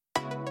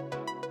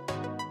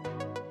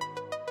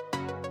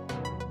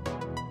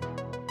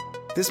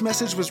This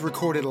message was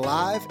recorded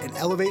live at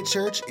Elevate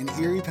Church in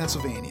Erie,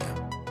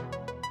 Pennsylvania.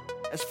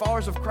 As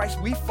followers of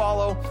Christ, we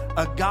follow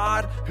a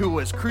God who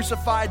was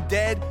crucified,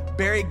 dead,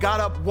 buried,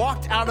 got up,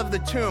 walked out of the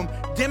tomb,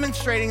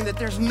 demonstrating that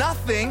there's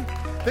nothing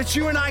that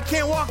you and I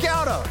can't walk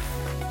out of.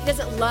 He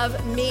doesn't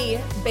love me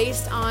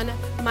based on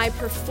my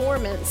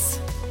performance.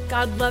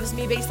 God loves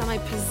me based on my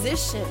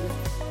position.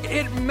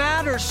 It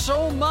matters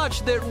so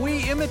much that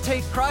we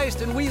imitate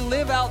Christ and we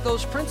live out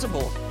those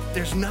principles.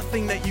 There's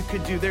nothing that you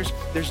could do.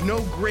 There's no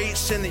great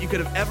sin that you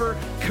could have ever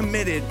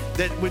committed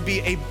that would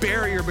be a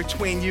barrier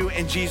between you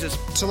and Jesus.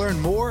 To learn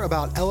more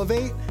about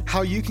Elevate,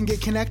 how you can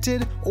get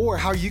connected, or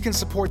how you can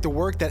support the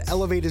work that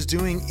Elevate is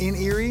doing in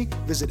Erie,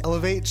 visit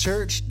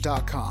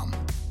elevatechurch.com.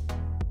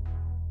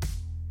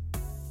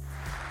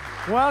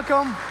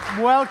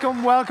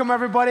 Welcome,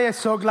 everybody. I'm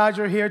so glad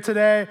you're here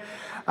today.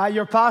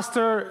 Your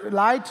pastor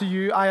lied to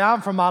you. I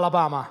am from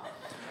Alabama.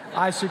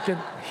 As you can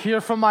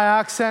hear from my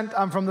accent,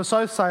 I'm from the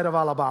south side of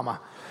Alabama.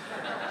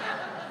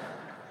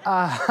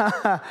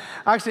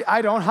 Actually,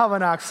 I don't have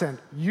an accent.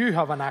 You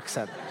have an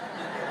accent.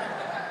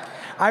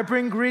 I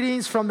bring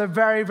greetings from the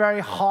very,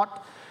 very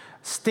hot,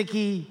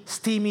 sticky,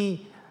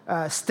 steamy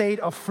state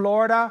of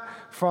Florida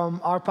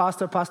from our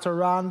pastor, Pastor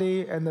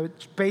Randy, and the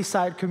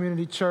Bayside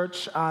Community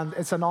Church. And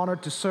it's an honor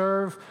to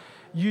serve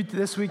you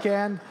this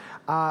weekend.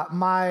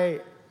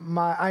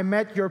 I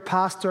met your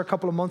pastor a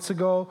couple of months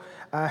ago.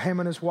 Him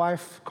and his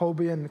wife,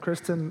 Kobe and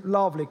Kristen,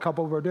 lovely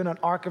couple. We were doing an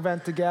ARC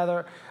event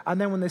together. And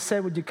then when they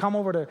said, would you come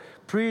over to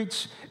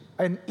preach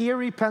in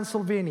Erie,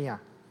 Pennsylvania?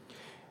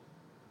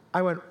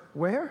 I went,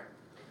 where?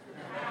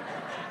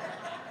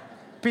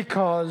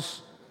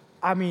 Because,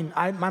 I'm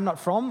not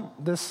from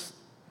this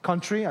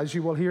country, as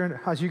you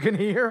can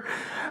hear.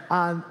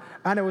 And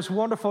it was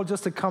wonderful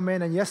just to come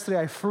in. And yesterday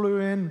I flew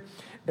in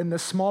the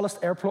smallest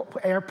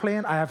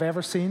airplane I have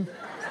ever seen.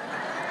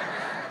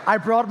 I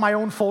brought my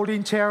own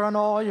folding chair and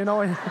all, We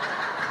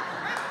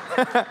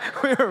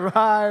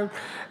arrived.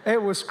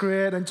 It was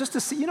great. And just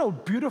to see,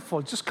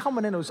 beautiful. Just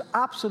coming in, it was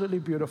absolutely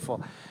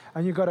beautiful.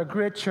 And you got a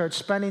great church,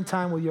 spending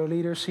time with your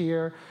leaders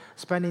here,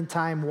 spending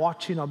time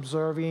watching,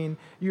 observing.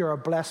 You're a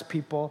blessed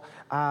people.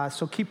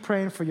 So keep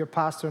praying for your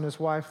pastor and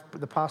his wife,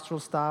 the pastoral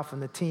staff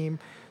and the team.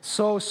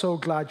 So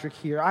glad you're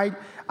here.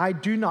 I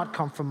do not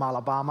come from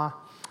Alabama.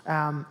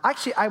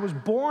 Actually, I was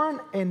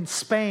born in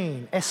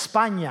Spain,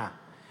 España.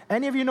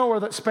 Any of you know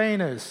where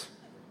Spain is?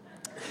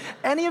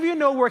 Any of you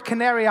know where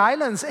Canary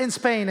Islands in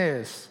Spain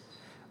is?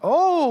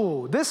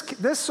 Oh,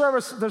 this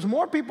service, there's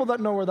more people that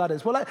know where that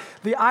is. Well,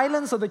 the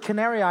islands of the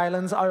Canary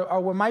Islands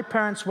are where my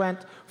parents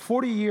went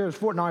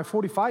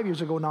 45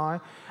 years ago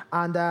now.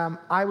 And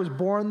I was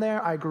born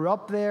there. I grew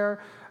up there.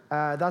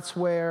 That's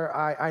where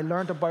I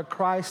learned about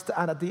Christ.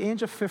 And at the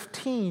age of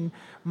 15,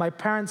 my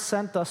parents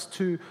sent us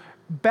to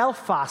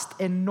Belfast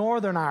in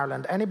Northern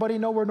Ireland. Anybody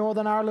know where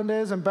Northern Ireland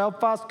is in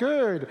Belfast?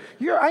 Good.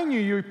 I knew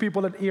you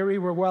people at Erie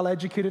were well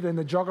educated in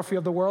the geography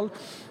of the world.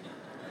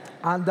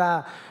 And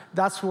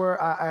that's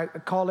where I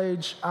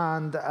college,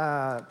 and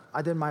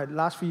I did my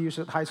last few years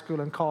at high school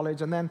and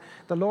college. And then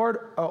the Lord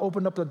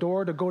opened up the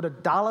door to go to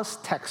Dallas,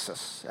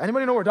 Texas.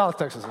 Anybody know where Dallas,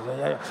 Texas is?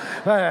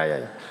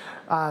 Yeah.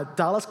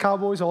 Dallas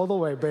Cowboys all the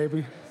way,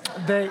 baby.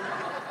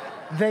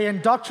 They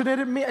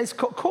indoctrinated me.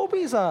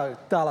 Kobe's a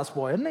Dallas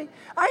boy, isn't he?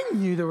 I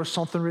knew there was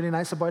something really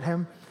nice about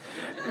him.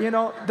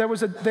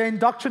 They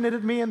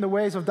indoctrinated me in the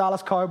ways of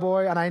Dallas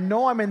Cowboy, and I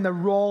know I'm in the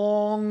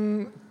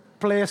wrong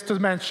place to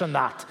mention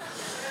that.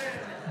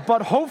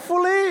 But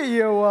hopefully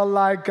you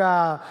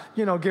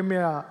will give me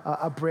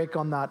a break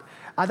on that.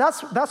 And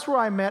that's where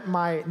I met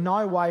my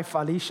now wife,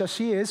 Alicia.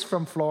 She is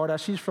from Florida.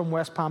 She's from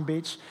West Palm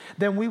Beach.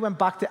 Then we went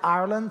back to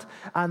Ireland,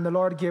 and the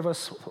Lord gave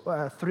us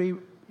three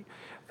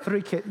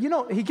kids.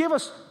 He gave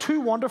us 2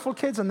 wonderful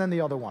kids and then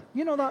the other one.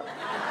 You know that?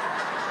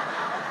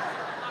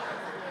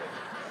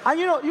 And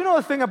you know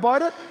the thing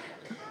about it?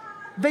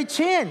 They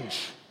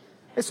change.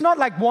 It's not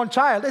like one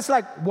child. It's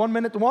like 1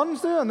 minute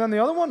one's there and then the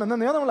other one and then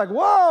the other one. Like,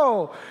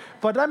 whoa.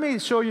 But let me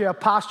show you a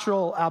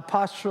pastoral,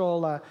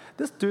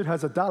 this dude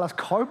has a Dallas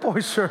Cowboy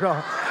shirt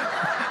on.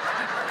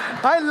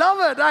 I love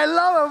it,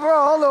 bro,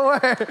 all the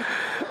way.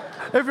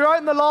 If you're out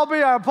in the lobby,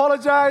 I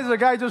apologize. The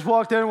guy just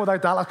walked in with a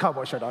Dallas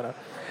Cowboy shirt on it.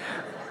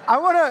 I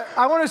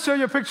want to show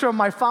you a picture of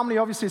my family.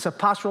 Obviously, it's a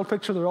pastoral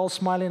picture. They're all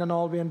smiling and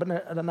all being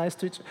nice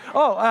to each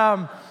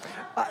other.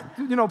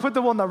 Put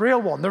the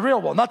real one.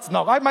 That's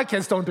my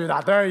kids don't do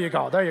that. There you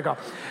go.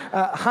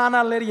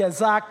 Hannah, Lydia,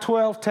 Zach,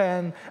 12,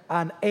 10,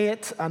 and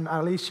 8, and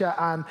Alicia.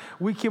 And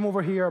we came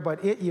over here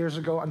about 8 years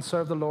ago and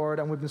served the Lord,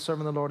 and we've been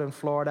serving the Lord in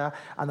Florida,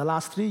 and the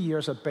last 3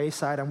 years at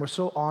Bayside, and we're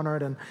so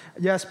honored. And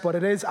yes, but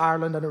it is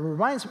Ireland, and it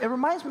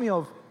reminds me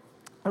of,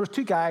 there was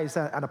 2 guys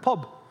at a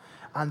pub,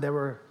 and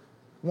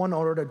one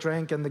ordered a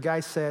drink, and the guy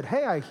said,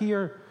 hey, I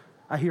hear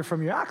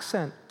from your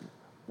accent.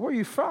 Where are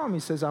you from? He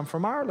says, I'm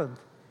from Ireland.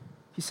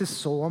 He says,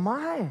 so am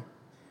I.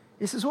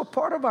 He says, what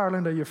part of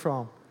Ireland are you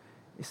from?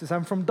 He says,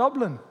 I'm from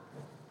Dublin.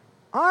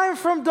 I'm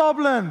from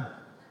Dublin.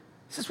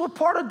 He says, what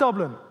part of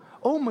Dublin?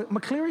 Oh,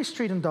 McCleary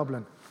Street in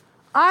Dublin.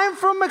 I'm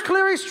from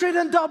McCleary Street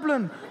in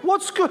Dublin.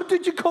 What school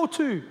did you go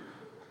to?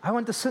 I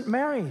went to St.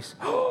 Mary's.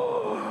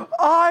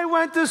 I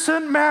went to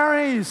St.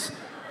 Mary's.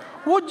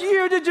 What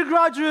year did you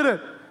graduate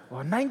it?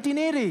 Well,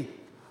 1980.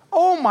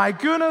 Oh my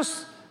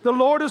goodness, the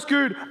Lord is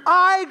good.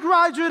 I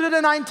graduated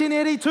in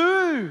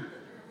 1982.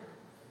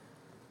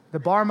 The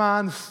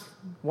barman's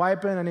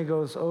wiping and he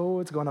goes, oh,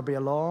 it's going to be a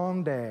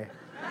long day.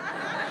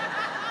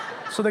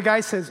 So the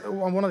guy says,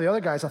 one of the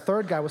other guys, a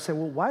third guy, would say,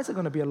 well, why is it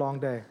going to be a long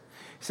day?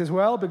 He says,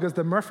 well, because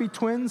the Murphy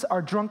twins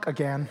are drunk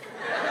again.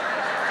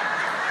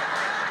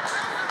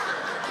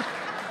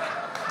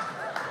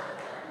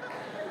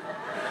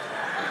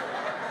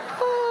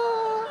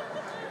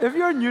 If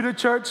you're new to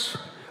church,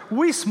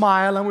 we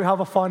smile and we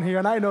have a fun here.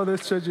 And I know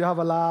this church, you have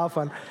a laugh.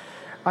 And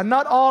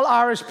not all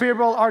Irish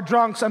people are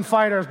drunks and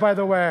fighters, by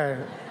the way.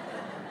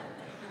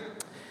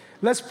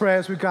 Let's pray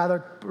as we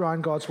gather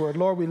around God's word.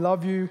 Lord, we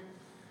love you.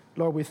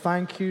 Lord, we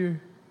thank you.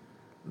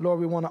 Lord,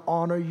 we want to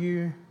honor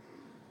you.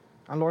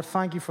 And Lord,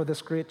 thank you for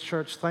this great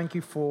church. Thank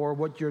you for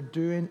what you're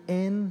doing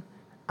in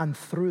and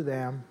through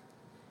them.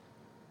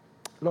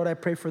 Lord, I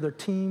pray for their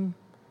team,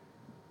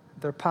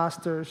 their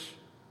pastors.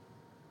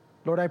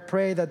 Lord, I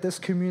pray that this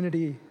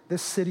community,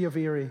 this city of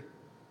Erie,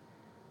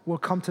 will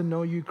come to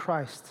know you,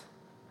 Christ,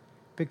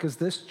 because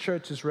this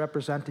church is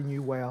representing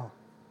you well.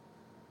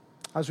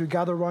 As we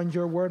gather around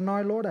your word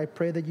now, Lord, I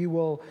pray that you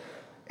will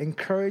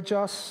encourage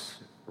us,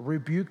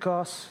 rebuke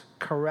us,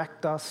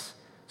 correct us,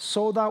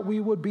 so that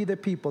we would be the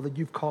people that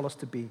you've called us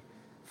to be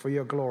for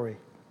your glory.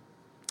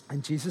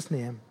 In Jesus'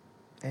 name,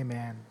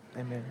 amen.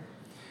 Amen.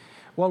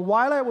 Well,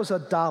 while I was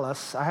at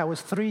Dallas, I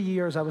was 3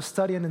 years, I was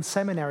studying in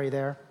seminary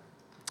there.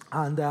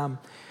 And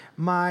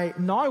my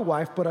now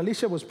wife, but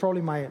Alicia was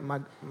probably my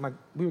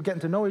we were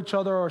getting to know each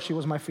other, or she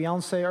was my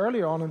fiance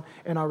earlier on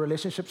in our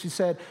relationship. She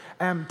said,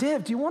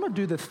 Dave, do you want to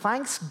do the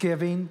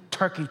Thanksgiving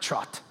turkey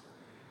trot?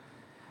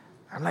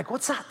 I'm like,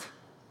 what's that?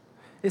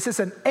 It's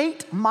just an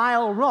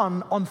 8-mile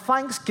run on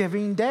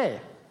Thanksgiving Day.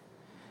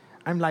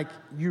 I'm like,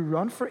 you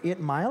run for 8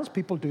 miles?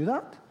 People do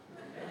that?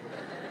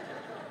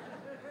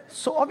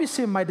 So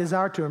obviously in my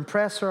desire to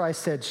impress her, I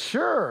said,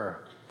 sure.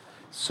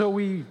 So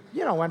we,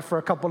 went for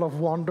a couple of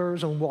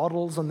wanders and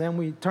waddles, and then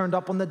we turned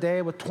up on the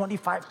day with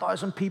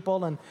 25,000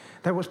 people, and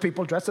there was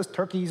people dressed as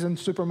turkeys and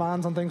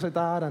Supermans and things like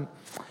that, and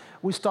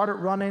we started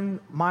running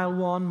mile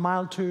 1,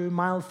 mile 2,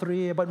 mile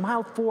 3. About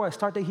mile 4, I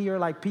started to hear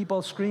like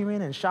people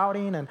screaming and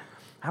shouting, and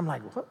I'm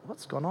like,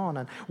 what's going on?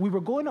 And we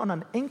were going on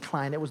an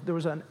incline. There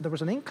was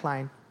an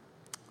incline,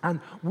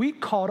 and we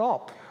caught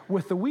up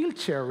with the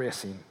wheelchair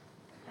racing.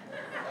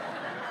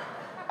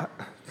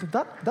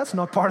 That's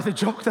not part of the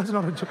joke. That's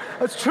not a joke.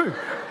 That's true.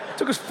 It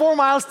took us 4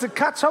 miles to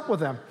catch up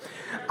with them.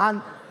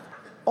 And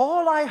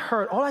all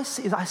I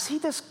see is I see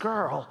this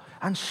girl,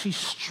 and she's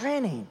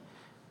straining,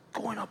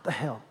 going up the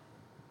hill.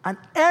 And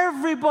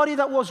everybody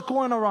that was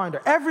going around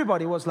her,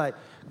 everybody was like,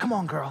 come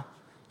on, girl.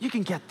 You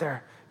can get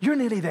there. You're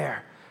nearly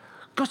there.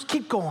 Just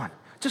keep going.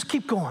 Just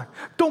keep going.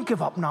 Don't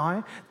give up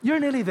now.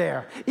 You're nearly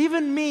there.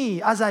 Even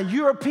me, as a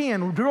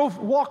European,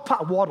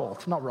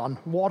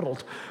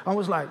 waddled. I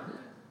was like,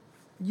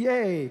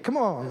 yay, come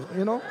on,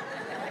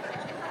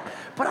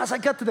 But as I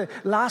got to the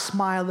last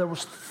mile, there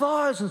was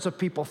thousands of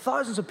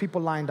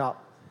people lined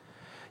up.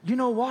 You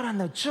know what?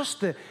 And just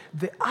the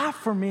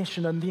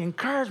affirmation and the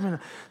encouragement,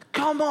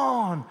 come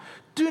on,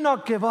 do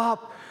not give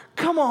up.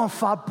 Come on,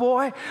 fat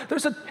boy.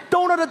 There's a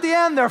donut at the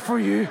end there for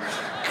you.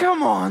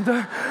 Come on.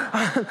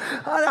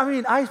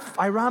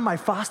 I ran my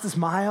fastest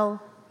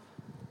mile.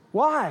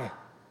 Why?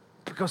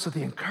 Because of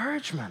the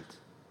encouragement.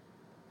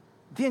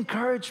 The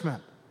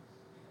encouragement.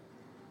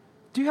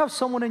 Do you have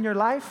someone in your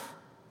life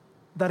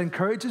that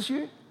encourages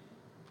you?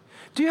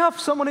 Do you have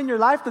someone in your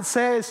life that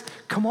says,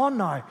 come on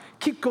now,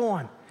 keep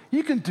going.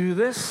 You can do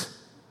this.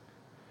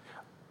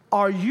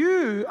 Are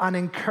you an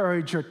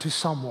encourager to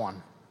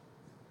someone?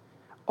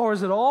 Or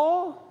is it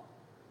all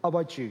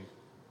about you?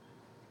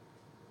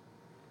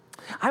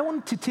 I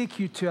want to take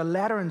you to a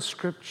letter in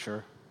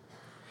Scripture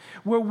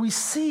where we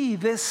see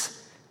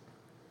this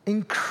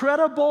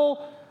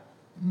incredible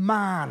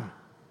man.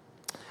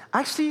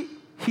 Actually,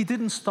 he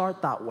didn't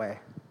start that way.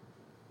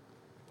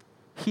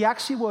 He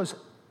actually was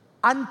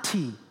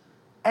anti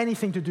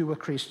anything to do with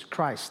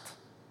Christ.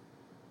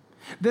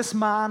 This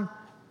man,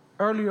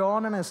 early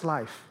on in his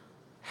life,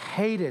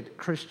 hated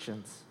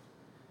Christians,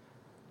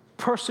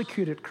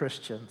 persecuted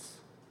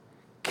Christians,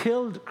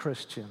 killed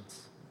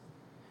Christians.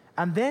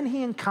 And then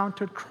he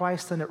encountered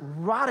Christ, and it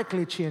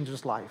radically changed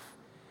his life.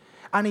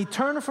 And he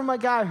turned from a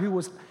guy who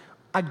was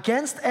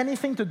against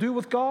anything to do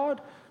with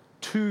God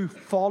to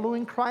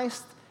following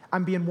Christ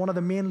and being one of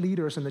the main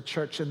leaders in the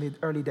church in the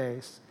early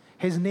days.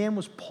 His name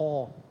was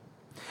Paul.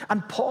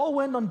 And Paul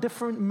went on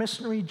different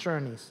missionary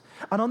journeys.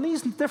 And on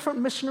these different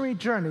missionary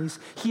journeys,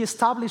 he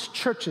established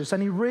churches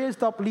and he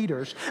raised up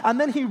leaders. And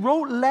then he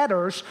wrote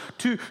letters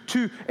to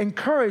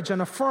encourage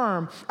and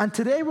affirm. And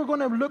today we're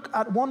going to look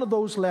at one of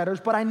those letters,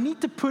 but I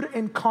need to put it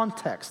in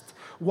context.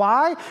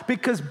 Why?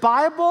 Because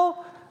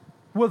Bible,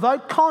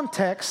 without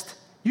context,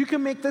 you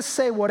can make this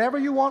say whatever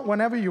you want,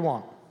 whenever you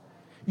want.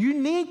 You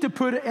need to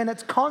put it in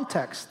its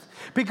context.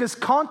 Because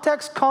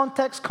context,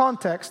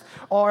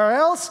 or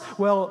else,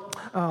 well,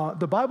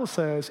 the Bible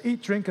says,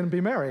 eat, drink, and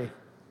be merry.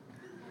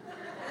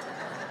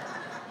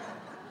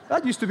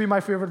 That used to be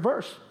my favorite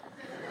verse.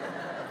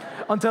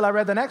 Until I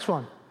read the next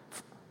one.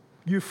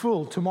 You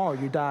fool, tomorrow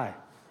you die.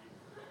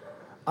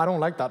 I don't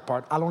like that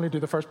part. I'll only do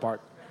the first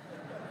part.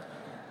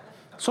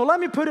 So let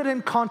me put it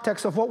in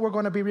context of what we're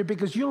going to be reading,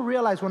 because you'll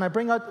realize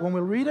when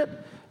we read it,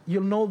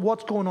 you'll know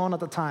what's going on at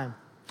the time.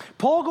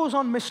 Paul goes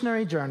on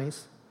missionary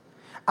journeys,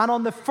 and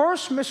on the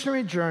first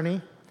missionary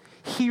journey,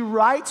 he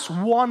writes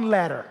one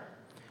letter,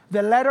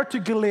 the letter to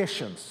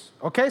Galatians.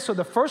 Okay, so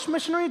the first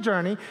missionary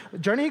journey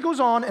he goes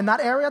on in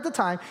that area at the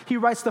time, he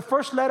writes the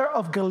first letter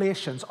of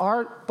Galatians,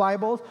 our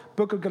Bible,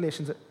 book of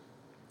Galatians.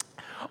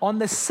 On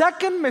the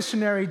second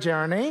missionary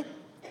journey,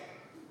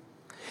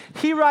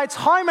 he writes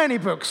how many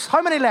books?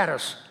 How many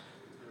letters?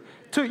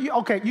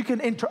 Okay, you can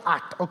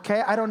interact,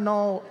 okay? I don't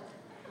know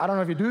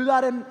if you do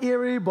that in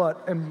Erie,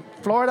 but in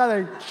Florida,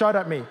 they shout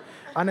at me.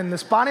 And in the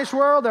Spanish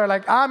world, they're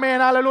like, Amen,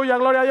 Hallelujah,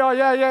 Gloria,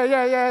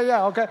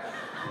 yeah, okay?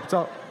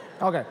 So,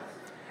 okay.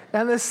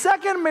 And the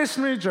second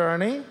missionary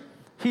journey,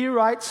 he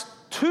writes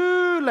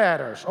 2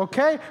 letters,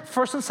 okay?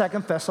 1st and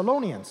 2nd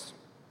Thessalonians.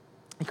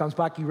 He comes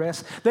back, he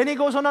rests. Then he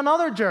goes on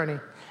another journey.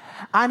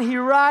 And he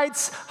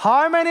writes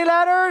how many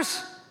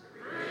letters?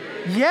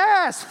 3.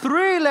 Yes,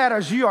 3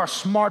 letters. You are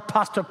smart.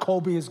 Pastor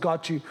Kobe has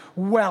got you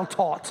well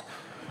taught.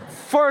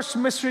 First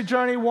missionary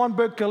journey, 1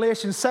 book,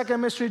 Galatians.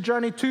 Second missionary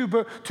journey,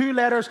 2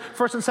 letters,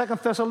 1st and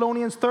 2nd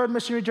Thessalonians. Third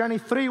missionary journey,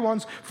 3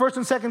 ones, 1st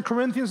and 2nd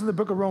Corinthians and the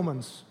book of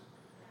Romans.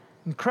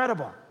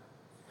 Incredible.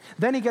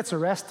 Then he gets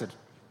arrested.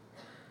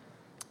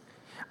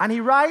 And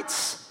he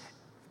writes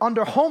he's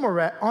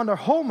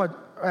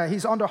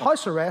under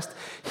house arrest.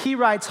 He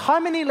writes,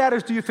 how many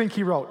letters do you think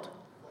he wrote?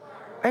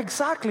 4.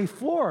 Exactly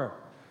 4.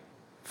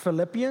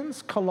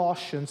 Philippians,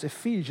 Colossians,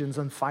 Ephesians,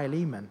 and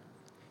Philemon.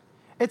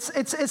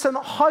 It's an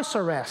house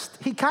arrest.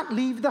 He can't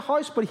leave the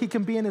house, but he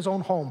can be in his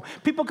own home.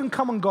 People can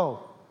come and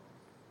go.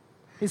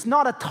 It's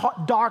not a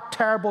dark,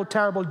 terrible,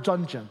 terrible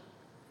dungeon.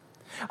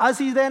 As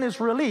he then is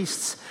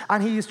released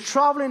and he is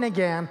traveling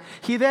again,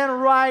 he then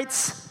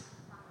writes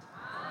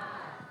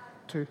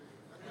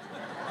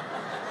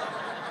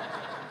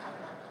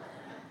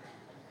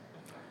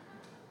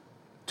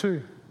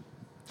 2.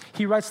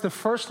 He writes the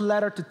first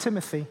letter to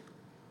Timothy,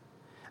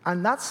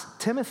 and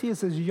Timothy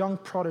is his young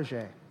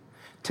protege.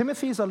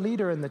 Timothy is a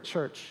leader in the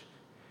church.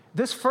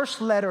 This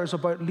first letter is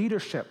about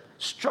leadership,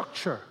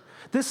 structure.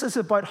 This is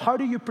about how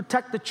do you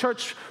protect the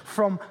church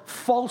from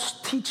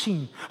false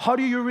teaching? How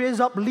do you raise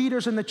up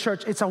leaders in the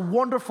church? It's a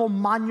wonderful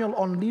manual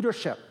on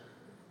leadership.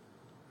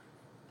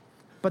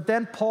 But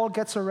then Paul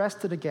gets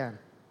arrested again.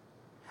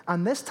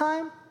 And this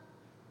time,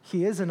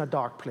 he is in a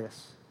dark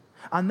place.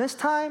 And this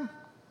time,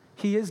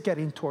 he is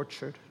getting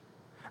tortured.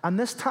 And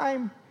this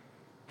time,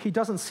 he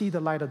doesn't see the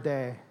light of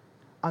day.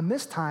 And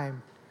this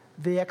time,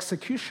 the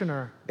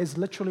executioner is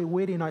literally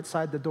waiting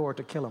outside the door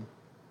to kill him,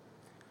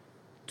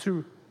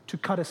 to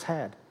cut his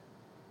head.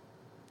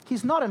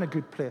 He's not in a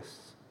good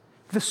place.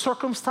 The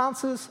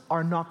circumstances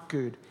are not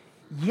good.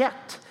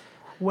 Yet,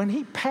 when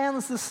he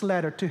pens this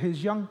letter to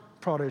his young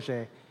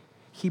protege,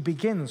 he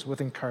begins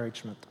with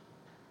encouragement.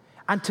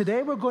 And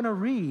today we're going to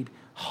read,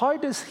 how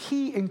does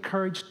he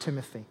encourage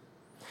Timothy?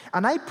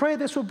 And I pray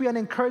this will be an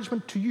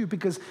encouragement to you,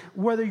 because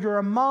whether you're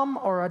a mom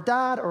or a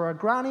dad or a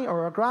granny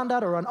or a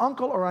granddad or an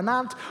uncle or an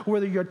aunt,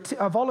 whether you're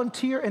a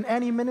volunteer in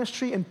any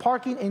ministry, in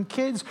parking, in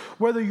kids,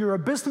 whether you're a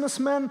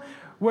businessman,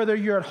 whether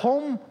you're at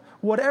home,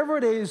 whatever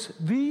it is,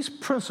 these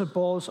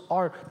principles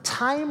are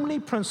timely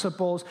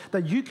principles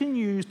that you can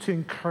use to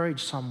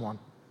encourage someone.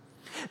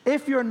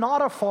 If you're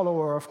not a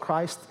follower of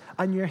Christ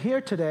and you're here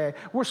today,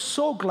 we're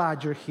so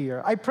glad you're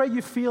here. I pray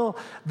you feel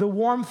the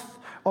warmth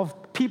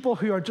of people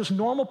who are just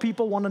normal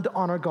people wanting to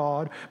honor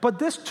God. But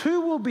this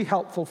too will be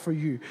helpful for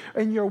you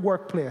in your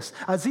workplace.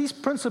 As these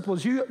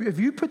principles, if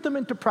you put them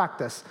into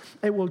practice,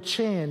 it will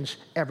change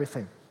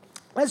everything.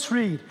 Let's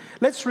read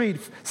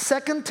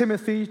 2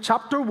 Timothy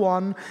chapter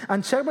 1,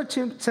 and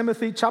 2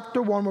 Timothy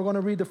chapter 1, we're going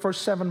to read the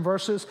first 7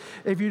 verses.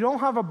 If you don't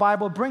have a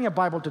Bible, bring a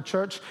Bible to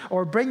church,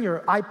 or bring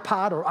your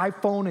iPad or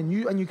iPhone,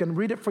 and you can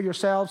read it for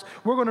yourselves.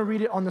 We're going to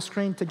read it on the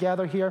screen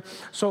together here.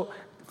 So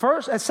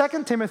first,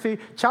 2 Timothy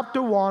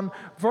chapter 1,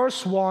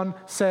 verse 1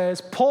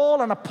 says,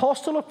 Paul, an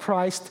apostle of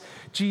Christ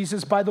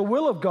Jesus, by the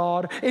will of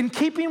God, in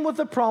keeping with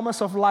the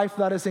promise of life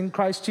that is in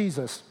Christ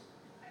Jesus.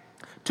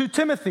 To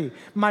Timothy,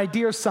 my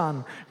dear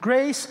son,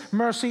 grace,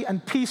 mercy,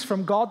 and peace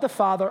from God the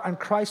Father and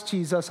Christ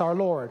Jesus our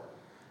Lord.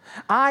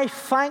 I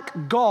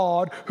thank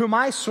God, whom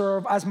I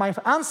serve as my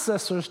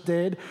ancestors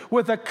did,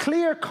 with a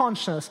clear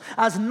conscience.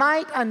 As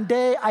night and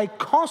day I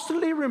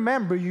constantly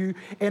remember you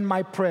in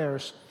my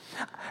prayers.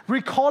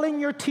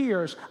 Recalling your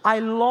tears, I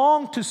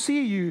long to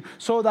see you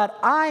so that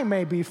I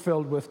may be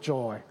filled with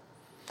joy.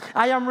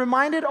 I am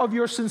reminded of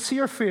your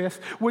sincere faith,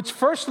 which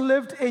first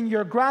lived in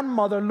your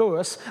grandmother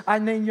Lois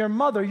and in your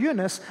mother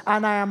Eunice,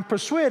 and I am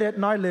persuaded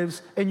now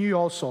lives in you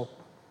also.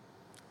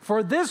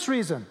 For this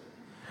reason,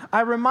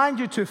 I remind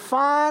you to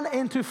fan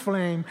into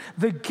flame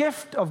the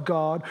gift of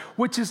God,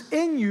 which is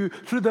in you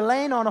through the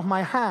laying on of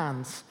my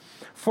hands.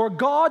 For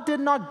God did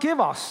not give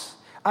us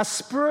a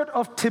spirit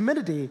of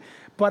timidity,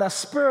 but a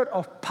spirit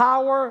of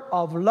power,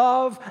 of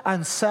love,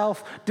 and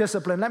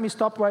self-discipline. Let me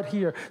stop right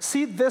here.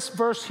 See this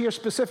verse here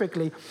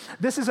specifically.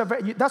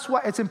 That's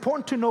why it's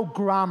important to know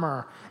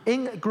grammar.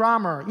 In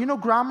grammar, you know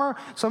grammar?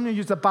 Some of you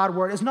use a bad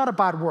word. It's not a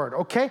bad word,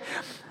 okay?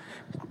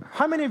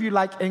 How many of you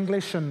like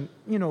English and,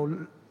 you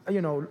know,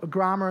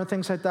 grammar and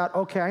things like that?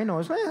 Okay, I know.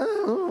 It's like,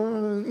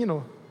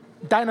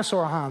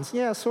 dinosaur hands.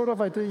 Yeah, sort of,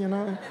 I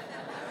do,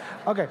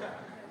 Okay.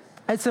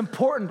 It's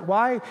important.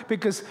 Why?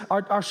 Because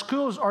our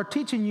schools are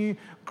teaching you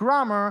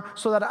grammar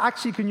so that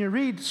actually can you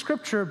read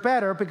Scripture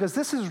better, because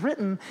this is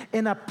written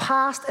in a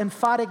past,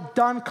 emphatic,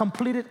 done,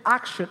 completed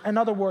action. In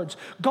other words,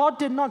 God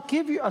did not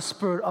give you a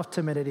spirit of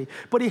timidity,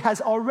 but He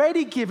has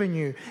already given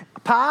you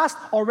past,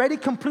 already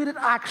completed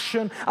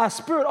action, a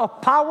spirit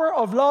of power,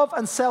 of love,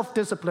 and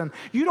self-discipline.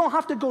 You don't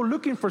have to go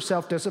looking for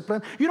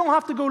self-discipline. You don't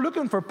have to go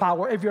looking for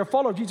power. If you're a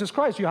follower of Jesus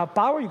Christ, you have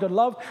power, you got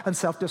love, and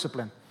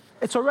self-discipline.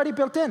 It's already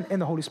built in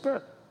the Holy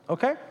Spirit.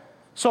 Okay?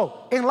 So,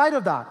 in light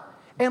of that,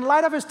 in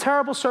light of his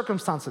terrible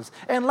circumstances,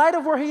 in light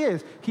of where he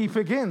is, he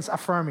begins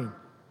affirming.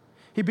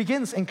 He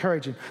begins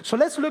encouraging. So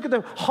let's look at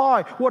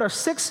what are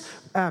 6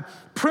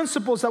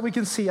 principles that we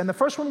can see. And the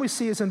first one we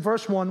see is in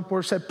verse 1, where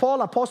it said,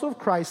 Paul, apostle of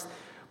Christ,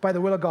 by the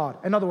will of God.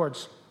 In other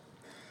words,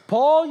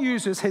 Paul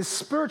uses his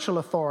spiritual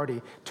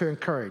authority to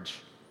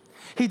encourage.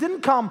 He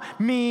didn't come,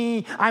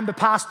 me, I'm the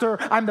pastor,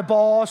 I'm the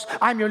boss,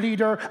 I'm your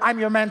leader, I'm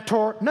your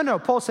mentor. No,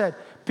 Paul said,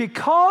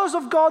 because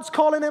of God's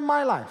calling in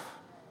my life,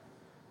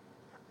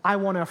 I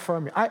want to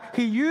affirm you.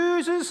 He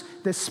uses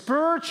the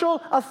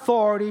spiritual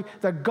authority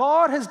that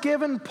God has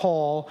given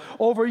Paul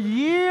over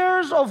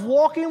years of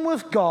walking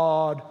with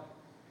God.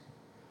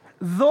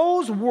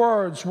 Those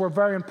words were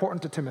very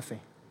important to Timothy.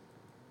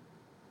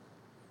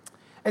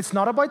 It's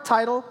not about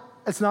title.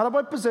 It's not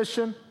about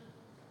position.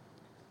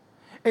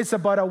 It's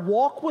about a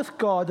walk with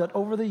God that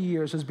over the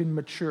years has been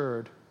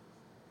matured.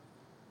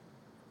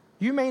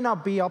 You may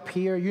not be up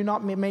here. You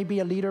may be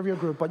a leader of your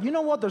group. But you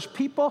know what? There's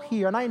people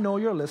here, and I know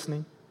you're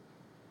listening,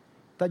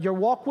 that your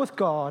walk with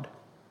God,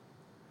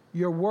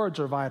 your words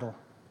are vital.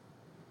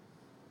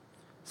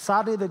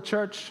 Sadly, the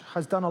church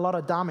has done a lot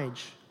of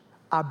damage,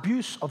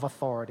 abuse of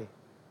authority.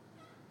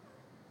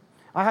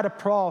 I had a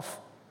Prof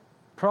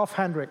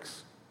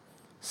Hendricks.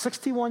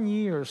 61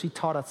 years he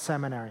taught at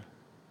seminary.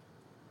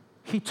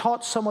 He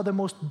taught some of the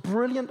most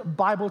brilliant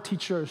Bible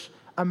teachers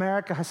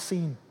America has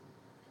seen.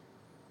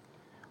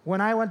 When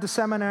I went to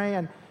seminary,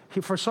 and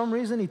for some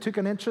reason, he took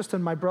an interest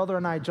in my brother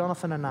and I,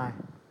 Jonathan and I.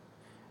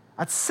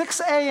 At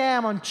 6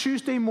 a.m. on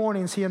Tuesday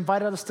mornings, he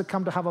invited us to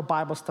come to have a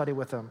Bible study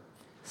with him.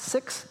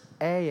 6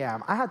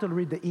 a.m. I had to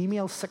read the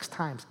email 6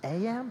 times.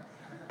 A.m.?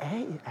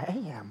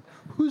 A.m.?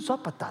 Who's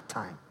up at that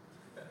time?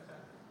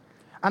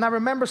 And I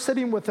remember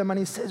sitting with him, and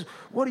he says,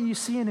 what are you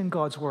seeing in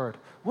God's Word?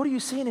 What are you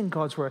seeing in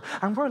God's Word?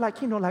 And we're like,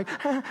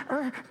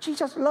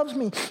 Jesus loves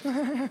me.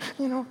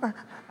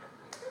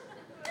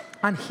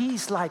 And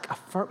he's like,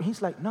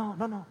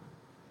 no.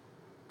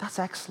 That's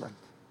excellent.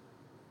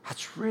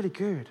 That's really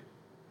good.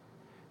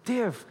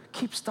 Dave,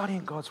 keep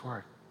studying God's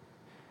Word.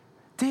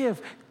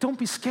 Dave, don't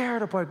be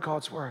scared about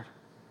God's Word.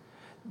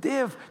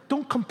 Dave,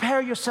 don't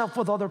compare yourself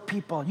with other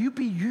people. You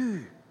be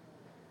you.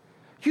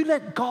 You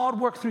let God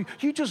work through you.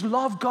 You just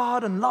love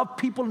God and love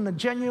people in a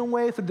genuine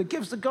way through the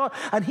gifts of God.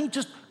 And he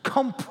just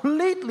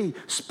completely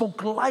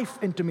spoke life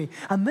into me.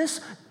 And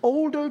this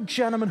older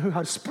gentleman who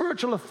had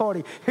spiritual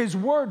authority, his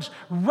words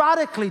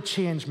radically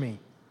changed me.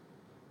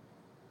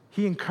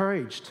 He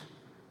encouraged.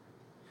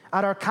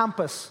 At our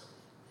campus,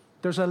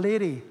 there's a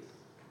lady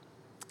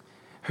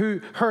who,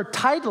 her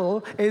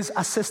title is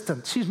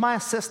assistant. She's my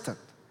assistant.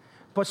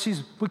 But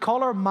we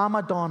call her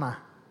Mama Donna.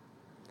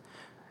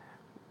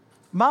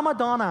 Mama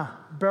Donna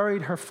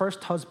buried her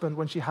first husband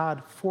when she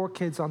had 4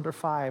 kids under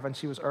 5 and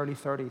she was early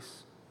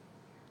 30s.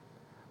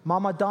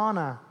 Mama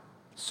Donna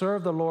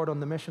served the Lord on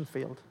the mission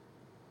field.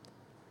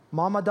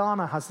 Mama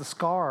Donna has the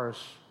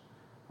scars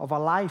of a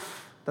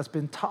life that's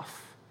been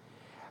tough.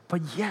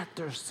 But yet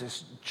there's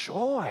this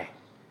joy.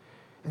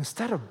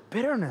 Instead of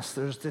bitterness,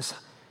 there's this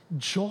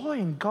joy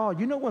in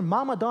God. You know, when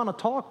Mama Donna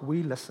talks,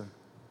 we listen.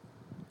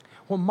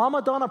 When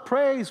Mama Donna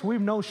prays, we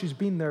know she's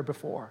been there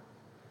before.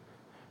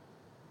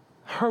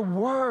 Her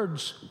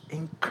words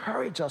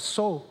encourage us.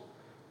 So,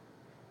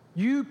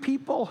 you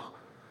people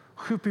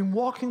who've been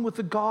walking with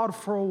the God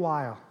for a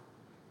while,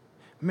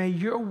 may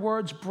your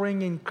words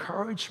bring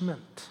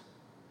encouragement,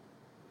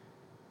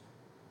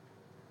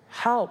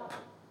 help.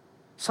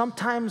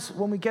 Sometimes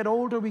when we get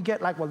older, we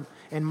get like, well,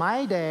 in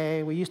my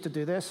day, we used to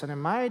do this, and in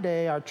my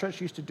day, our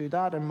church used to do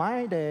that. In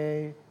my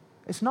day,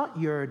 it's not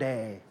your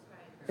day.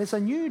 It's a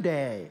new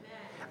day,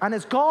 and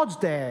it's God's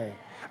day.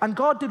 And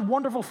God did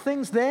wonderful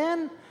things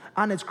then,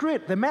 and it's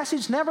great. The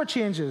message never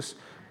changes,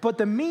 but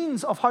the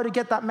means of how to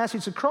get that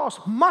message across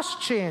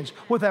must change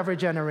with every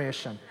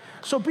generation.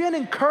 So be an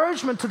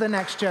encouragement to the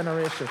next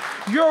generation.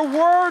 Your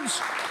words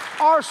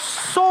are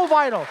so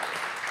vital.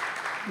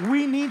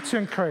 we need to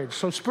encourage.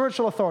 So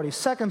spiritual authority.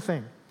 Second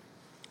thing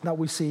that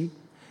we see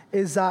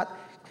is that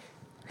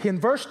in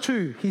verse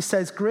 2, he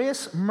says,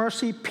 grace,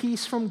 mercy,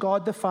 peace from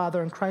God the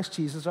Father and Christ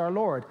Jesus our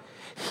Lord.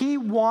 He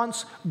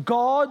wants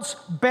God's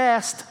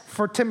best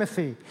for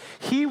Timothy.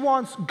 He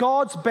wants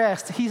God's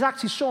best. He's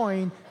actually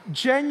showing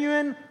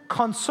genuine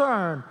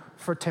concern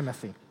for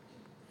Timothy.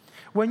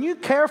 When you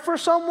care for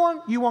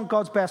someone, you want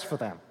God's best for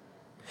them.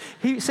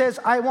 He says,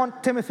 I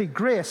want Timothy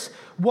grace,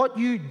 what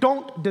you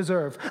don't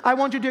deserve. I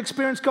want you to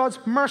experience God's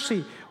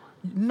mercy,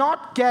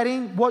 not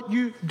getting what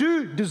you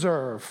do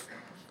deserve.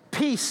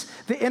 Peace,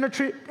 the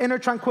inner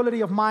tranquility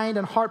of mind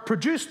and heart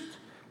produced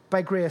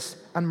by grace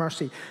and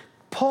mercy.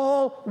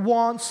 Paul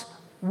wants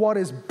what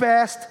is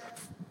best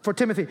for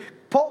Timothy.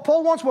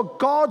 Paul wants what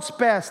God's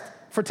best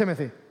for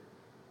Timothy.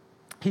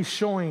 He's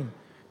showing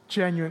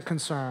genuine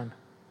concern.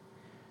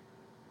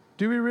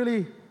 Do we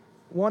really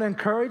want to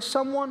encourage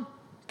someone?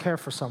 Care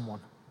for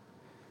someone.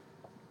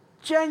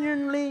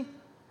 Genuinely,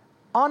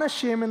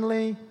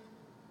 unashamedly,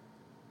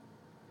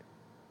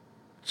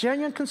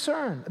 genuine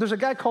concern. There's a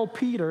guy called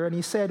Peter, and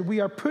he said, we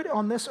are put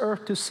on this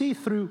earth to see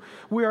through.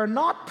 We are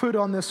not put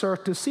on this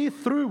earth to see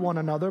through one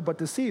another, but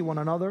to see one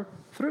another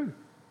through.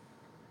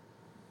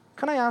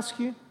 Can I ask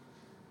you,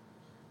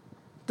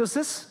 does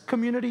this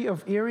community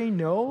of Erie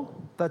know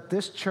that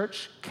this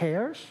church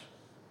cares?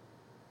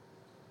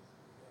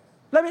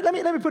 Let me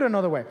put it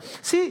another way.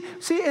 See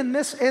in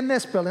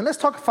this building, let's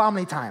talk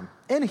family time.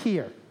 In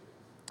here,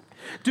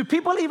 do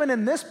people even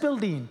in this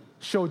building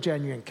show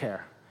genuine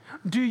care?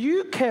 Do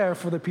you care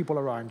for the people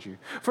around you?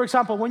 For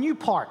example, when you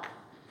park,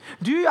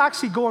 do you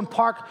actually go and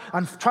park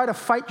and try to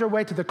fight your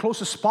way to the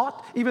closest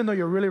spot, even though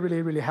you're really,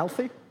 really, really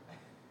healthy?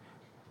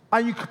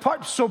 And you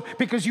park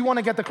because you want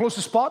to get the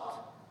closest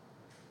spot?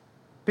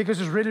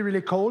 Because it's really,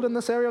 really cold in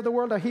this area of the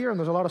world I hear, and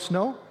there's a lot of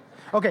snow?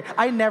 Okay,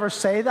 I never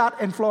say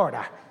that in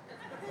Florida.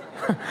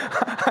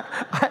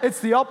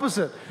 It's the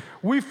opposite.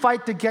 We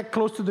fight to get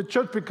close to the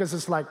church because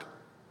it's like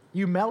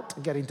you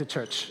melt getting to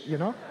church, you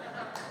know?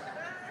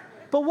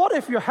 But what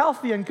if you're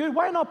healthy and good?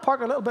 Why not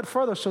park a little bit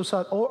further so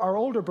our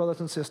older brothers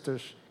and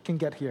sisters can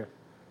get here?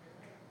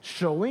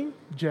 Showing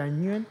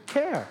genuine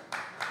care.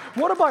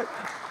 What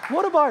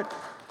about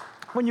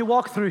when you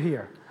walk through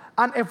here?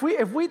 And if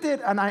we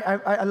did, and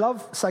I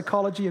love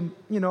psychology, and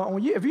you know,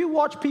 if you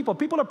watch people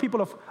are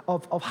people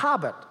of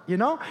habit, you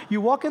know?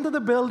 You walk into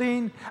the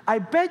building, I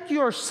bet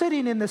you're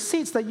sitting in the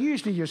seats that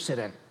usually you're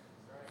sitting.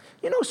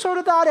 You know, sort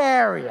of that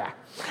area.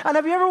 And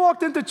have you ever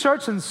walked into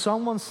church and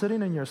someone's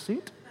sitting in your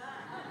seat?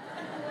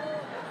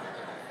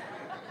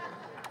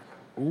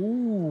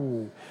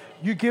 Ooh,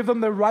 you give them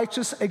the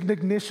righteous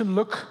indignation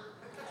look.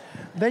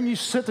 Then you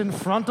sit in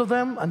front of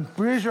them and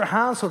raise your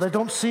hands so they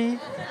don't see.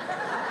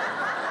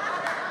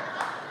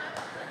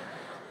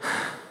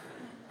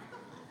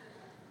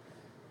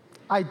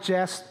 I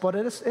jest, but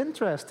it is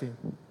interesting.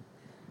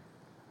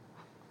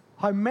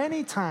 How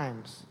many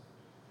times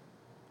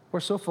we're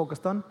so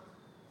focused on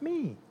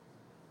me.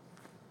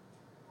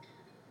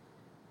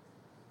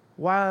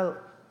 While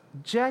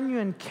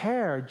genuine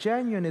care,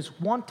 genuine is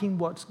wanting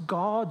what's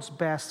God's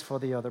best for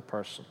the other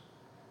person.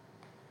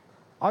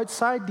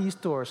 Outside these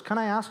doors, can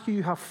I ask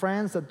you have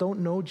friends that don't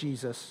know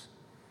Jesus?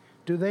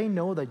 Do they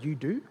know that you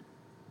do?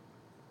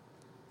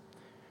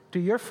 Do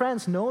your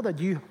friends know that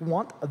you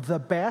want the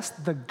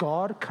best that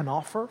God can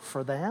offer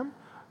for them?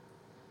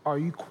 Or are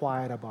you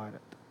quiet about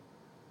it?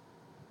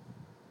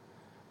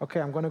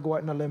 Okay, I'm going to go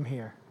out on a limb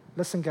here.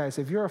 Listen, guys,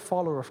 if you're a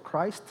follower of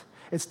Christ,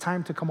 it's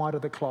time to come out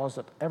of the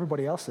closet.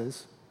 Everybody else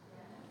is.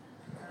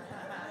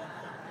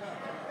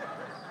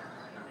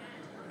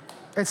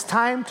 It's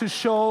time to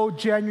show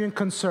genuine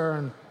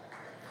concern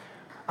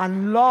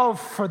and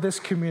love for this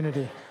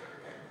community.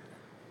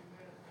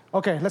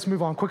 Okay, let's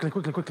move on quickly.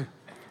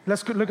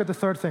 Let's look at the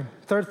third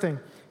thing.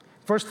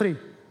 Verse 3.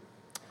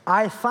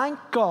 I thank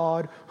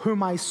God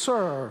whom I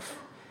serve,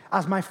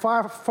 as my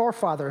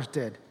forefathers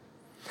did.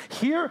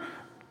 Here,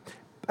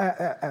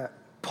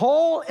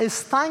 Paul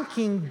is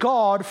thanking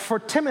God for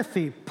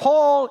Timothy.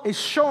 Paul is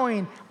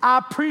showing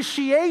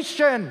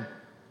appreciation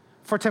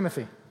for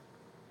Timothy.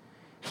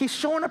 He's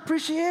showing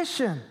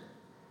appreciation.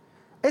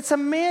 It's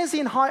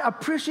amazing how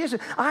appreciation.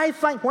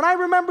 When I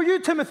remember you,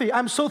 Timothy,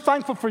 I'm so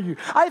thankful for you.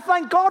 I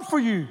thank God for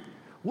you.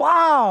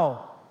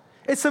 Wow.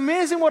 It's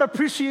amazing what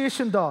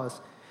appreciation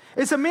does.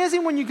 It's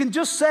amazing when you can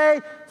just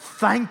say,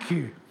 thank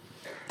you.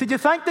 Did you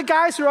thank the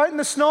guys who are out in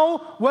the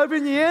snow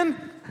welcoming you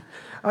in?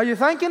 Are you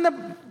thanking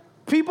the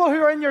people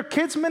who are in your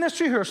kids'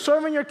 ministry, who are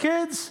serving your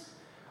kids?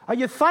 Are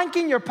you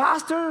thanking your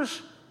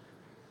pastors?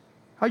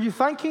 Are you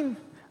thanking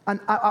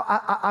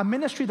a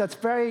ministry that's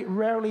very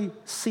rarely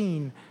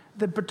seen?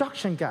 The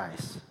production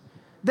guys.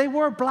 They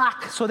wear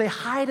black, so they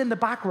hide in the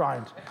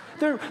background.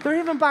 They're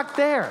even back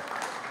there.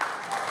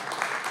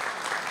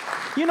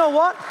 You know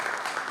what?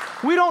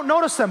 We don't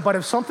notice them, but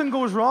if something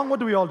goes wrong, what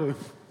do we all do?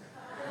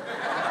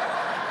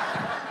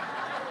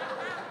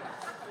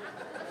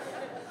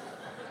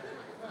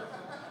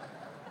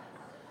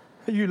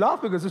 You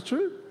laugh because it's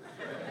true.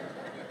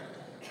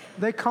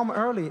 They come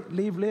early,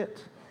 leave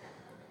late.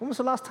 When was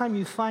the last time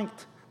you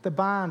thanked the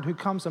band who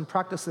comes and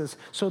practices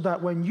so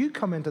that when you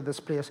come into this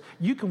place,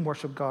 you can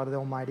worship God, the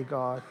Almighty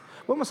God.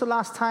 When was the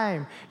last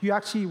time you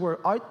actually were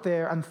out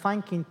there and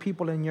thanking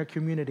people in your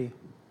community?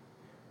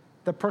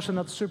 The person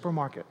at the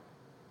supermarket,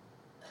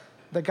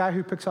 the guy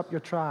who picks up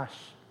your trash.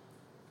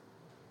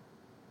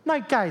 Now,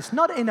 guys,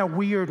 not in a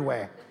weird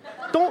way.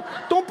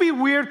 Don't be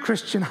weird,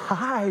 Christian.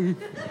 Hi.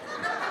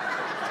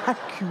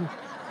 Thank you.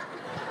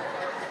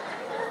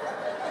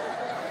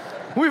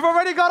 We've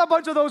already got a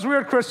bunch of those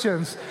weird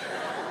Christians,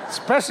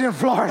 especially in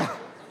Florida.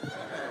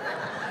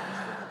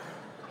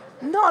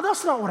 No,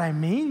 that's not what I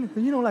mean.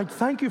 Like,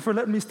 thank you for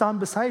letting me stand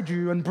beside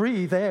you and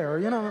breathe air,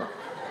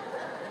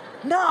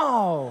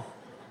 No.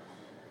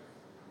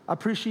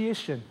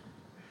 Appreciation.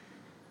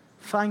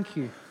 Thank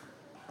you.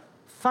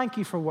 Thank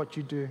you for what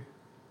you do.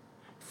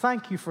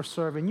 Thank you for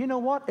serving. You know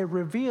what? It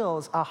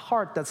reveals a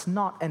heart that's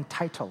not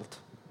entitled.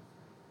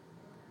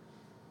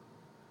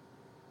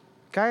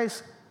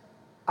 Guys,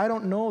 I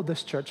don't know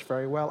this church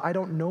very well. I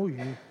don't know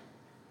you.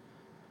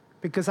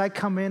 Because I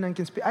come in and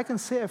can speak. I can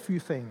say a few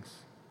things.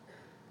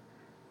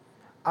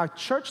 A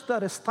church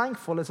that is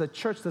thankful is a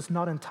church that's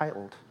not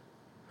entitled.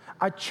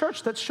 A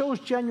church that shows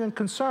genuine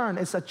concern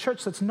is a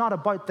church that's not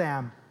about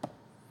them.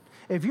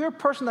 If you're a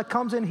person that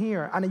comes in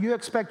here and you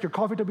expect your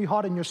coffee to be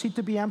hot and your seat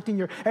to be empty and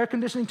your air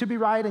conditioning to be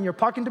right and your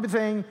parking to be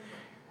thing,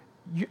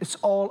 it's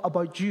all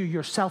about you.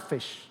 You're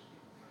selfish.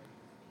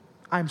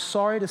 I'm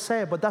sorry to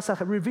say it, but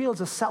that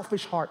reveals a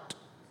selfish heart.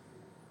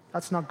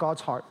 That's not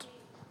God's heart.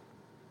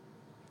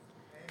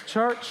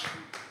 Church,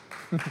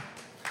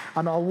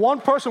 I know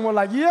one person was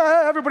like,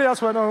 yeah, everybody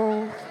else went,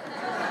 oh.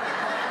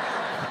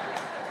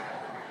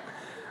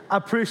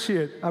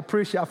 Appreciate,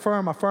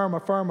 affirm.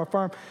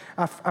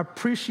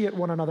 Appreciate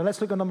one another. Let's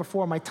look at number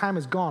 4. My time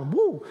is gone.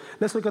 Woo!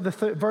 Let's look at the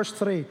verse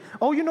 3.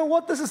 Oh, you know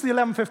what? This is the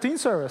 11:15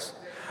 service.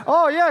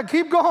 Oh, yeah,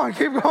 keep going.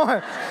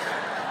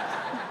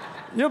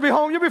 You'll be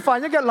home, you'll be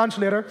fine. You'll get lunch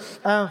later.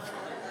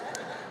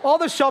 All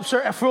the shops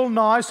are full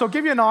now, so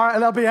give you an hour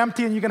and they'll be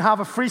empty and you can have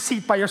a free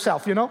seat by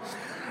yourself,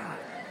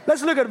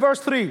 Let's look at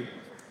verse 3.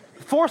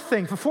 The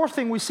fourth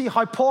thing we see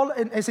how Paul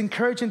is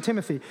encouraging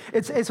Timothy.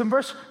 It's in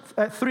verse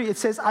 3. It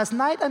says, as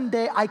night and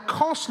day I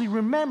constantly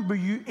remember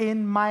you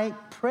in my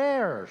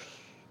prayers.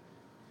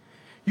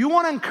 You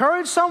want to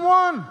encourage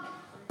someone?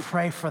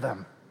 Pray for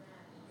them.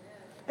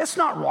 It's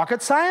not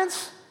rocket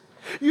science.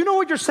 You know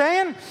what you're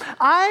saying?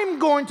 I'm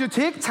going to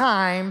take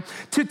time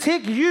to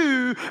take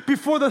you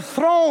before the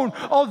throne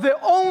of the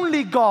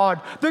only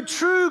God, the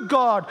true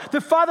God, the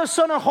Father,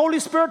 Son, and Holy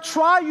Spirit,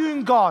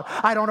 triune God.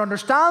 I don't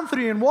understand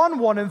 3 in 1,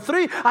 1 in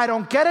 3. I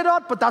don't get it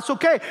out, but that's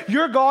okay.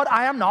 You're God,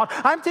 I am not.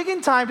 I'm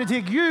taking time to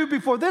take you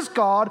before this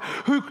God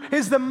who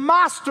is the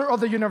master of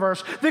the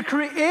universe, the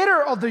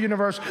creator of the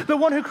universe, the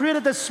one who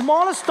created the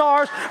smallest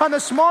stars and the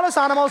smallest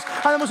animals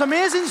and the most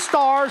amazing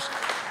stars.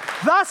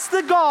 That's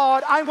the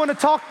God I'm going to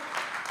talk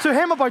to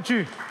him about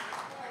you.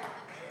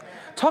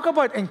 Talk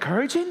about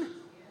encouraging.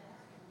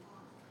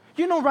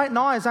 Right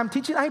now as I'm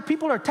teaching,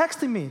 people are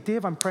texting me,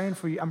 Dave, I'm praying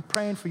for you. I'm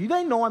praying for you.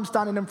 They know I'm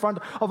standing in front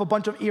of a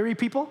bunch of Erie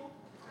people.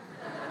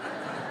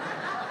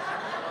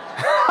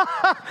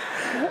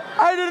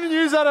 I didn't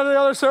use that in the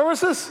other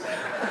services.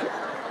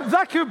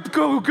 That could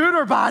go good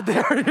or bad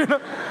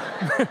there.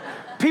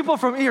 People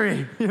from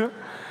Erie.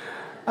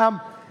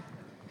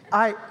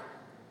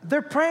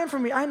 They're praying for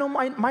me. I know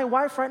my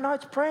wife right now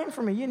is praying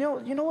for me. You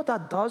know what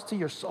that does to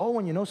your soul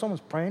when you know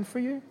someone's praying for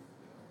you?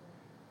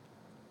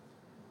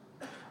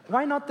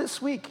 Why not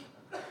this week?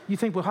 You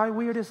think, well, how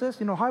weird is this?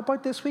 How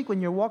about this week when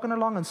you're walking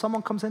along and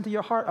someone comes into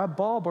your heart,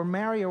 Bob or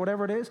Mary or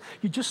whatever it is,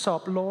 you just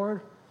stop,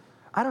 Lord,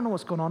 I don't know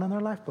what's going on in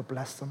their life, but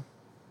bless them.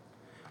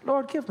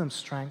 Lord, give them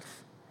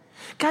strength.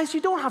 Guys,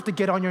 you don't have to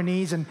get on your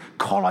knees and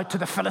call out to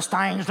the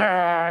Philistines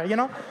there,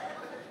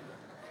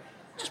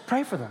 Just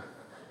pray for them.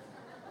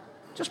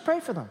 Just pray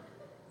for them.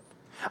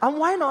 And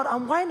why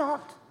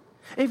not?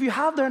 If you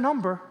have their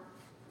number,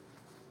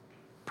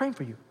 praying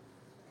for you.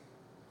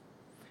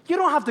 You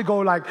don't have to go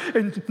like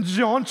in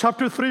John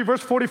chapter 3, verse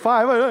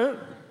 45.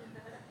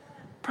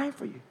 Praying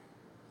for you.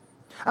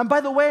 And by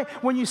the way,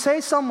 when you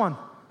say someone,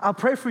 I'll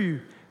pray for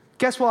you,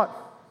 guess what?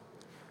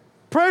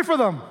 Pray for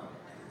them.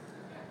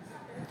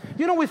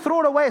 We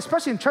throw it away,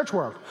 especially in church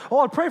world. Oh,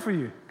 I'll pray for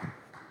you.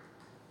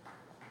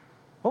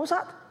 What was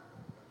that?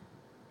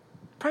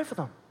 Pray for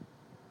them.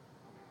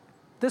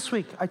 This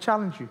week, I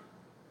challenge you,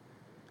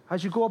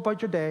 as you go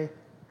about your day,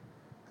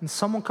 and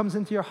someone comes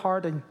into your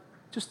heart, and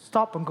just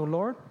stop and go,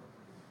 Lord,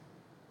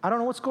 I don't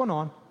know what's going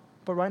on,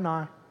 but right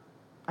now,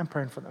 I'm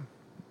praying for them.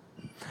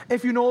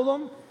 If you know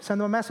them, send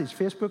them a message,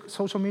 Facebook,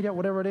 social media,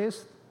 whatever it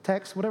is,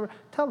 text, whatever,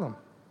 tell them.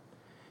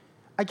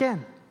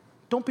 Again,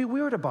 don't be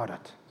weird about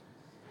it.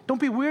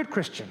 Don't be weird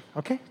Christian,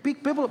 okay? Be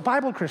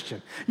Bible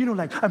Christian.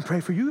 Like, I'm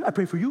praying for you, I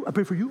pray for you, I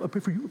pray for you, I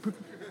pray for you.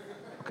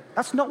 Okay,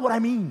 that's not what I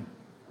mean.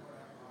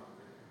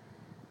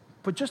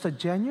 But just a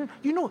genuine,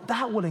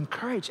 that will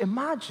encourage.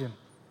 Imagine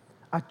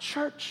a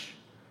church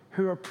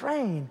who are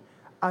praying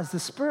as the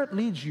Spirit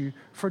leads you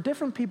for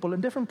different people in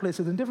different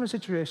places, in different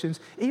situations,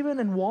 even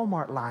in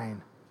Walmart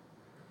line.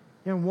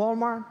 In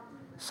Walmart,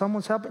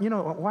 Someone's helping.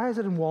 Why is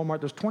it in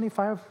Walmart there's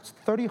 25,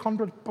 30,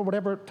 100, or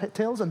whatever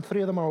tills, and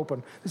 3 of them are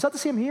open? Is that the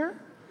same here?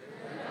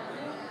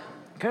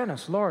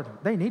 Goodness, Lord,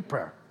 they need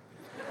prayer.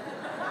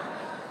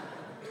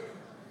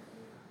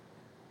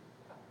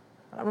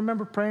 I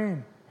remember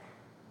praying.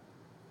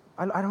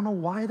 I don't know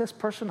why this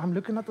person, I'm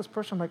looking at this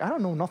person, I'm like, I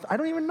don't know nothing. I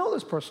don't even know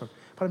this person.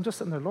 But I'm just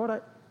sitting there, Lord,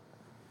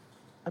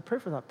 I pray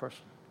for that person.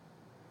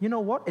 You know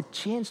what? It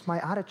changed my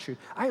attitude.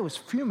 I was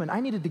fuming.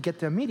 I needed to get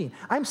to a meeting.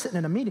 I'm sitting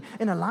in a meeting,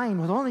 in a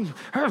line with all these,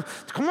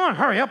 come on,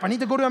 hurry up. I need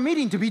to go to a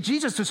meeting to be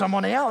Jesus to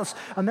somebody else.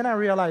 And then I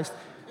realized,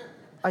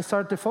 I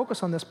started to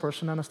focus on this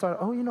person, and I started,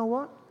 oh, you know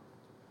what?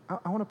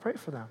 I want to pray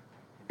for them.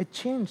 It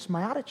changed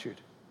my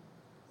attitude.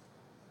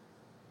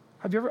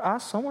 Have you ever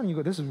asked someone, you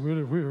go, this is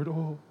really weird.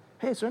 Oh,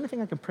 hey, is there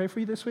anything I can pray for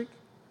you this week?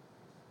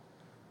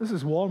 This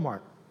is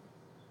Walmart.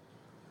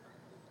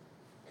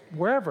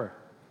 Wherever.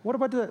 What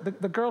about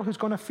the girl who's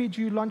going to feed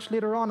you lunch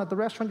later on at the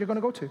restaurant you're going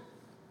to go to?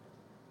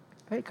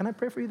 Hey, can I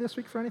pray for you this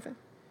week for anything?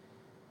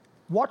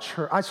 Watch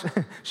her.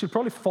 She'll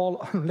probably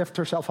fall and lift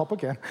herself up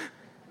again.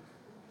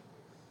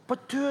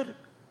 But do it.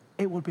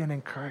 It will be an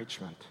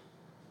encouragement.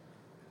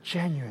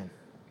 Genuine.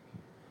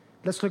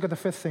 Let's look at the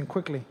 5th thing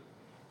quickly.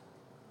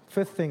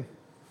 5th thing.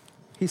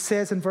 He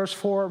says in verse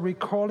 4,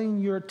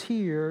 recalling your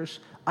tears,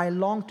 I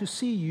long to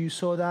see you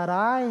so that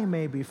I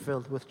may be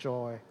filled with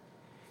joy.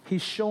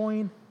 He's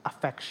showing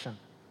affection.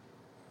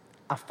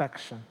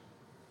 Affection.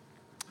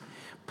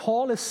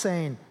 Paul is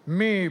saying,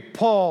 me,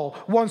 Paul,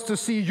 wants to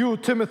see you,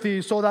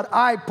 Timothy, so that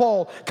I,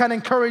 Paul, can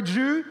encourage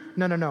you.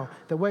 No.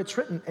 The way it's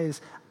written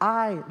is,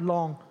 I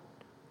long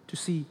to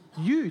see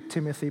you,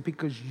 Timothy,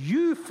 because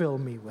you fill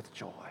me with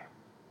joy.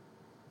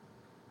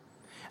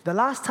 The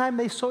last time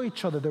they saw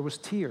each other, there was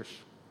tears.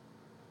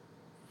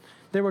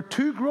 There were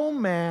 2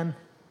 grown men,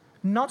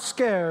 not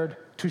scared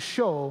to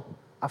show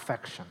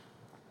affection.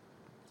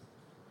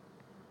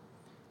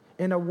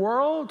 In a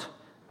world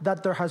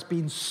that there has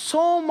been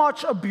so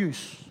much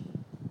abuse,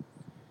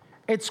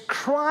 it's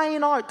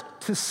crying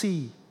out to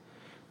see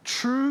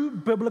true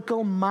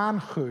biblical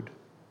manhood,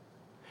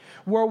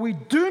 where we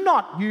do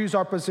not use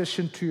our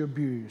position to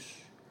abuse,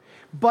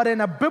 but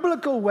in a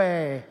biblical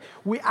way,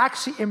 we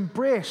actually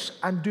embrace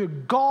and do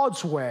it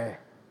God's way.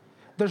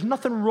 There's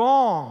nothing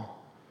wrong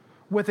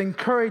with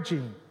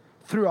encouraging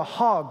through a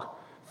hug,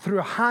 through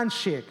a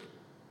handshake.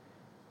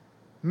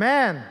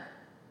 Man,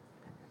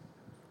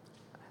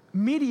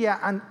 media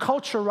and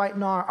culture right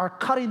now are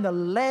cutting the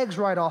legs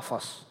right off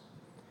us.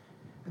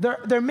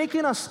 They're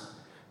making us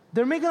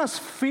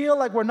feel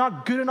like we're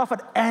not good enough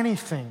at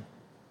anything.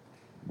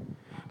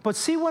 But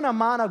see, when a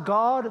man of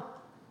God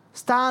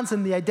stands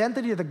in the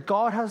identity that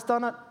God has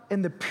done it,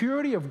 in the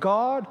purity of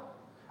God,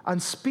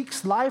 and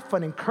speaks life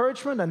and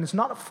encouragement, and is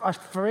not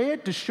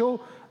afraid to show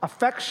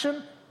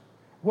affection,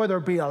 whether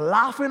it be a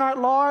laughing out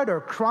loud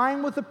or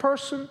crying with the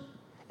person,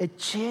 it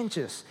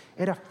changes,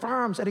 it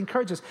affirms, it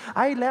encourages.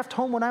 I left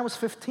home when I was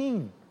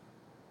 15.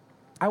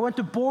 I went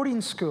to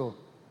boarding school.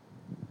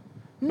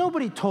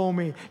 Nobody told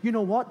me, you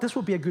know what, this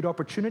would be a good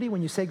opportunity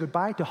when you say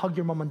goodbye to hug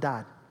your mom and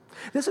dad.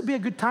 This would be a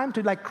good time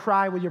to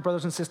cry with your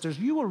brothers and sisters.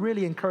 You will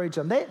really encourage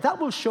them. That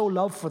will show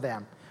love for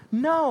them.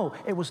 No,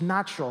 it was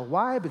natural.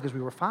 Why? Because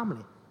we were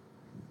family.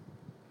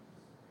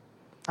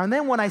 And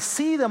then when I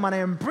see them and I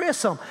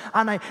embrace them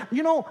and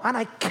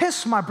I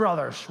kiss my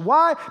brothers.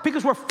 Why?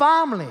 Because we're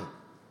family.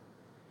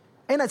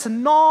 And it's a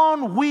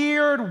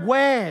non-weird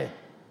way.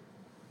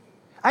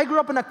 I grew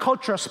up in a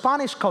culture, a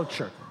Spanish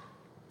culture,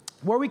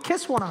 where we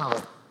kiss one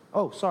another.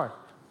 Oh, sorry.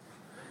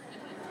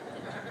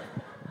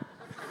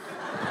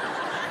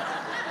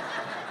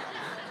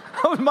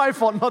 That was my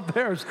fault, not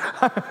theirs.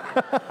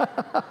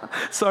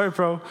 Sorry,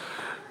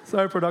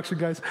 production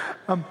guys.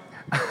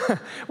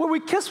 Where we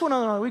kiss one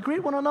another, we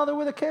greet one another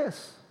with a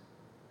kiss.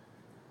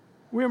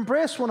 We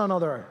embrace one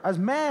another as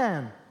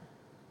man.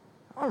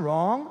 Not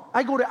wrong.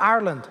 I go to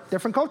Ireland,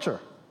 different culture.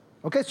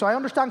 Okay, so I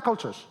understand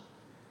cultures.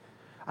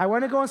 I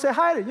want to go and say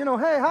hi to,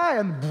 hey, hi,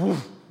 and boom.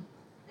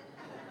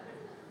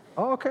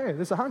 Oh, okay,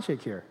 there's a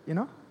handshake here,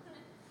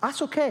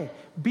 That's okay.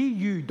 Be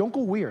you. Don't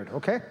go weird,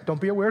 okay?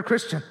 Don't be a weird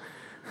Christian.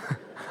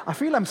 I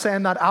feel I'm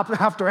saying that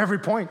after every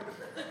point.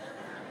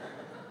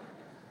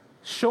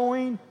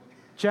 Showing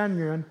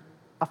genuine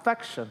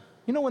affection.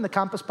 When the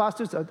campus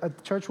pastors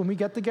at church, when we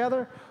get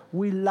together,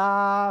 we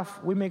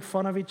laugh, we make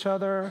fun of each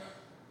other,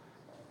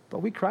 but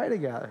we cry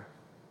together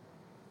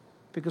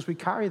because we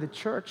carry the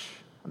church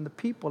and the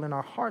people in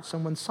our hearts.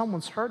 And when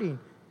someone's hurting,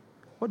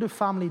 what do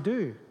family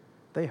do?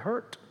 They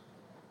hurt.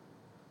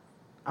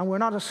 And we're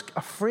not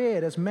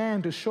afraid as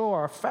men to show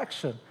our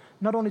affection,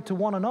 not only to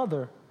one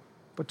another,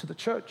 but to the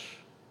church.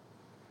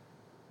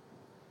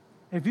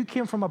 If you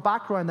came from a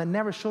background that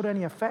never showed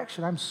any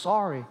affection, I'm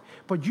sorry.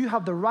 But you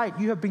have the right.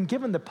 You have been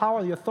given the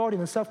power, the authority,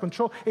 and the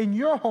self-control. In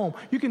your home,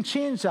 you can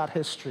change that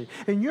history.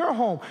 In your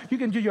home, you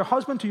can do your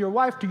husband, to your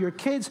wife, to your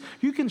kids.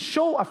 You can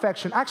show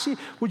affection. Actually,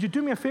 would you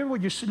do me a favor?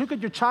 Would you look at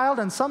your child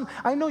and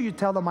I know you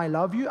tell them I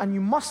love you, and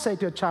you must say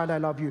to a child, I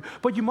love you.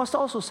 But you must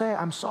also say,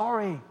 I'm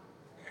sorry.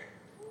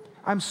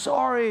 I'm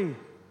sorry.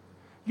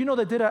 You know,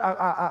 they did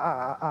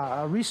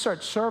a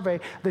research survey.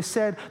 They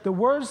said the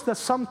words that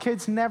some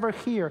kids never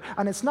hear,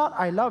 and it's not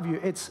I love you,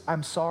 it's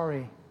I'm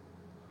sorry.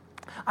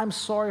 I'm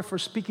sorry for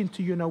speaking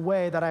to you in a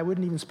way that I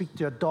wouldn't even speak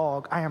to a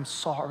dog. I am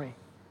sorry.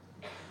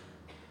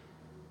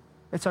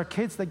 It's our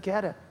kids that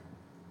get it.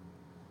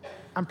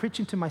 I'm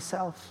preaching to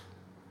myself.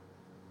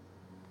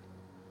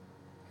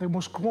 The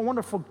most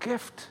wonderful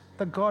gift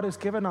that God has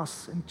given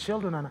us in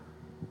children, and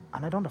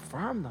I don't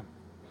affirm them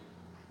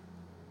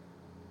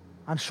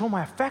and show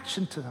my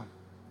affection to them.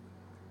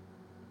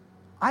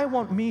 I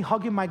want me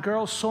hugging my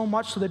girls so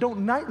much so they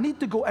don't need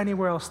to go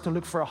anywhere else to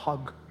look for a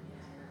hug.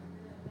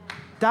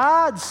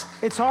 Dads,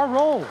 it's our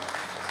role.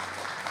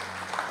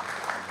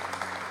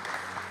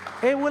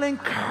 It will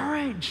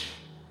encourage.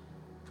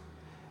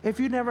 If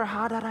you never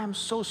had that, I am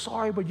so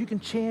sorry, but you can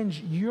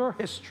change your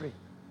history.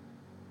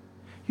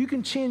 You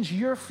can change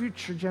your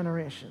future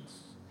generations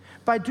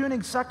by doing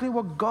exactly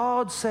what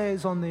God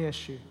says on the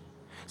issue.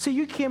 See,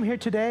 you came here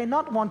today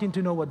not wanting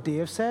to know what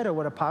Dave said or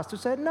what a pastor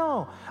said.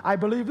 No, I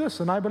believe this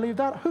and I believe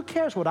that. Who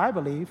cares what I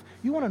believe?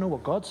 You want to know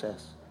what God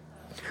says.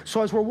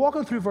 So as we're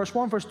walking through verse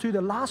 1, verse 2,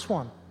 the last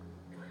one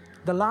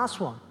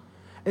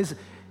is,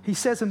 he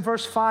says in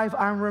verse 5,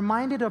 I'm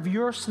reminded of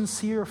your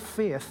sincere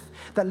faith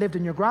that lived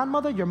in your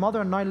grandmother, your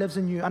mother, and now lives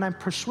in you, and I'm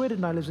persuaded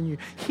now lives in you.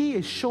 He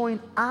is showing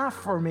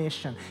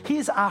affirmation. He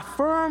is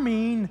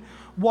affirming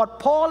what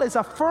Paul is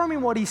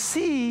affirming, what he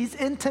sees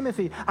in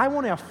Timothy. I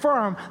want to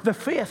affirm the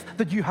faith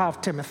that you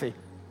have, Timothy.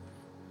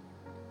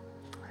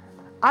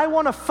 I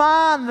want to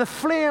fan the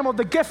flame of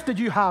the gift that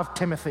you have,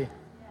 Timothy.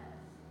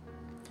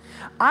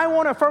 I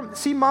want to affirm.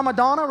 See Mama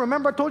Donna?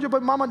 Remember I told you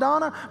about Mama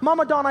Donna?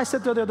 Mama Donna, I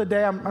said to her the other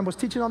day, I was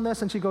teaching on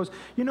this, and she goes,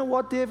 you know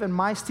what, Dave, in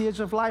my stage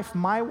of life,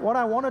 what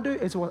I want to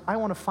do is I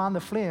want to fan the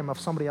flame of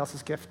somebody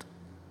else's gift.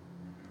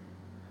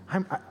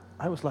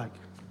 I was like,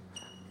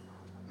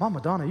 Mama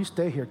Donna, you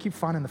stay here. Keep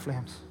fanning the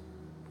flames.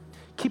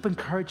 Keep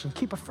encouraging.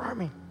 Keep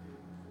affirming.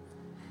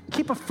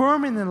 Keep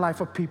affirming in the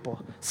life of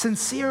people,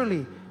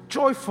 sincerely,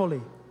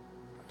 joyfully.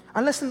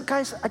 And listen,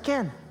 guys,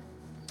 again,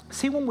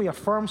 see when we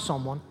affirm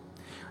someone,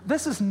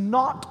 this is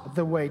not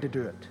the way to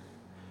do it.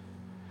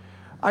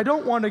 I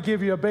don't want to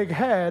give you a big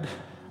head,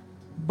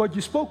 but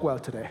you spoke well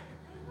today.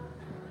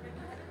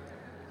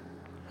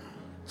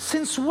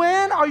 Since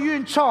when are you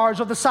in charge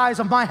of the size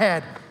of my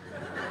head?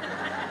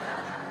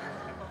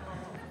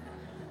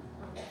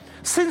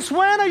 Since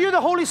when are you the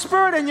Holy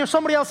Spirit and you're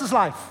somebody else's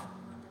life?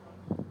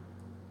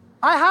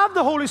 I have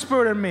the Holy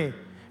Spirit in me.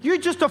 You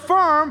just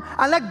affirm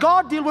and let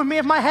God deal with me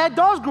if my head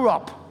does grow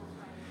up.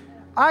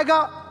 I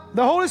got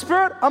the Holy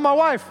Spirit and my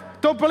wife.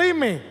 Don't believe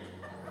me.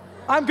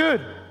 I'm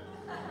good.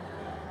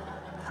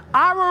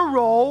 Our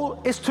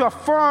role is to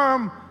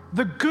affirm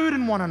the good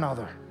in one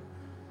another.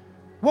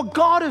 What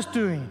God is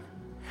doing.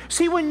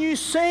 See, when you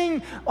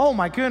sing, oh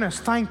my goodness,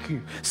 thank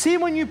you. See,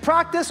 when you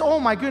practice, oh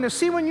my goodness.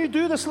 See, when you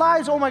do the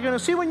slides, oh my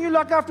goodness. See, when you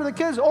look after the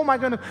kids, oh my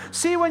goodness.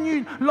 See, when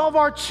you love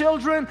our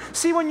children.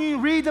 See, when you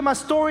read them a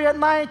story at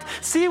night.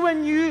 See,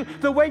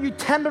 the way you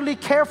tenderly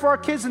care for our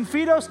kids and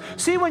feed us.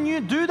 See, when you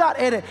do that,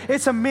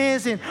 it's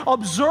amazing.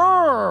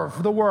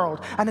 Observe the world.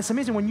 And it's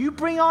amazing. When you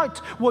bring out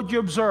what you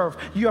observe,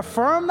 you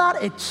affirm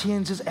that, it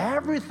changes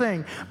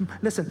everything.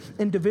 Listen,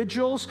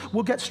 individuals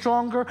will get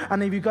stronger.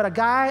 And if you've got a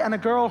guy and a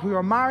girl who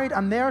are married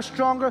and they're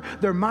stronger,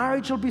 their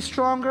marriage will be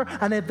stronger,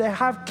 and if they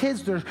have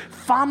kids, their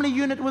family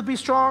unit will be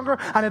stronger,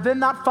 and if then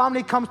that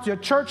family comes to a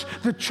church,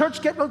 the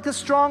church gets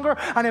stronger,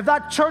 and if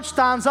that church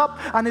stands up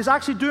and is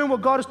actually doing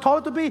what God has taught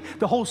it to be,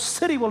 the whole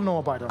city will know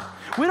about it.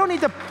 We don't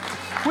need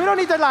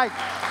to like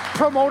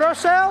promote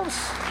ourselves.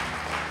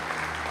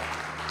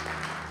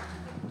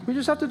 We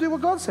just have to do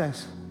what God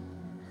says.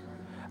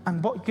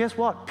 And guess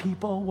what?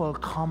 People will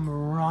come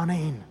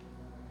running.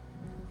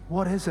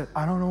 What is it?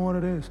 I don't know what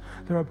it is.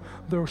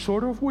 They're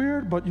sort of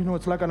weird, but you know,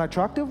 it's like an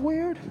attractive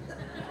weird.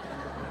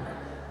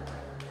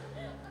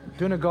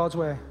 Doing it God's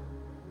way.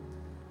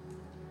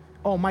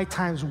 Oh, my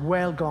time's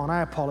well gone.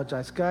 I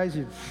apologize. Guys,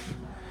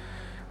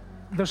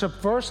 there's a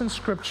verse in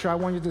Scripture I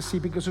want you to see,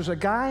 because there's a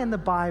guy in the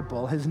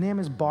Bible. His name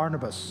is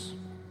Barnabas.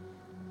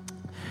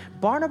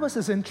 Barnabas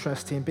is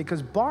interesting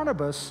because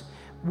Barnabas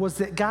was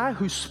the guy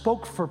who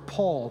spoke for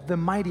Paul, the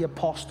mighty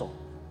apostle.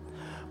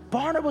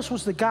 Barnabas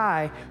was the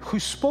guy who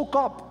spoke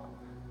up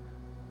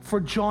for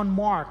John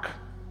Mark,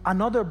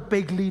 another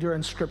big leader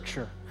in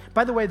Scripture.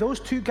 By the way, those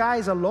two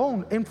guys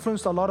alone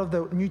influenced a lot of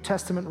the New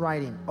Testament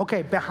writing.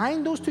 Okay,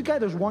 behind those two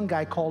guys, there's one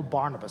guy called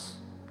Barnabas.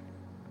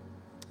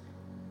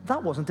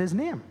 That wasn't his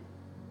name.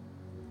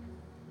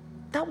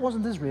 That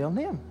wasn't his real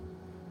name.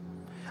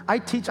 I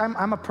teach,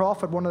 I'm a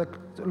prof at one of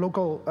the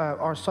local,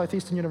 our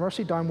Southeastern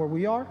University down where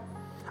we are.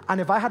 And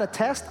if I had a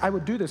test, I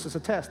would do this as a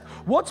test.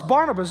 What's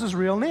Barnabas'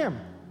 real name?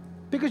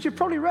 Because you've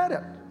probably read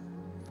it.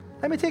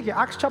 Let me take you,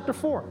 Acts chapter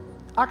 4.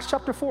 Acts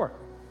chapter 4.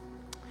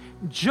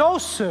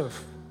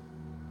 Joseph,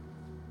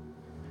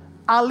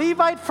 a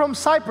Levite from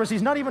Cyprus,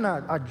 he's not even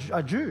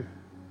a Jew,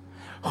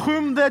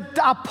 whom the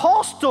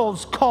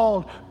apostles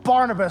called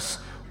Barnabas,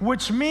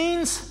 which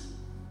means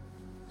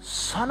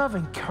Son of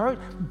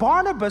encouragement.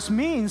 Barnabas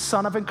means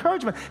son of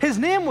encouragement. His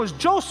name was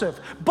Joseph,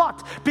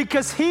 but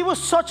because he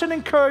was such an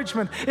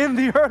encouragement in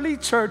the early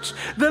church,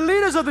 the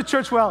leaders of the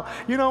church, well,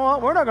 you know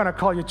what? We're not going to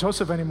call you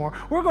Joseph anymore.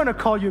 We're going to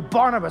call you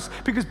Barnabas,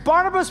 because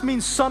Barnabas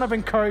means son of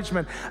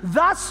encouragement.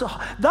 That's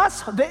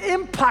the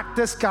impact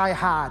this guy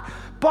had.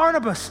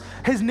 Barnabas,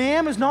 his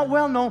name is not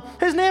well known.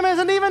 His name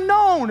isn't even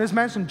known. It's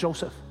mentioned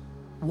Joseph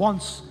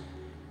once.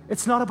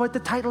 It's not about the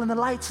title and the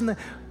lights,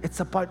 it's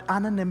about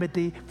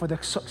anonymity for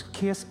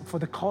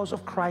the cause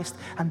of Christ,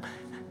 and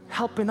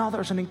helping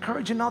others and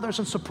encouraging others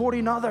and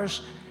supporting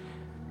others.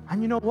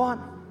 And you know what?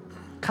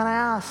 Can I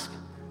ask,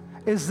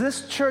 is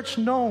this church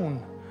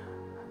known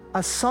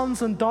as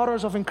sons and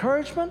daughters of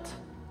encouragement,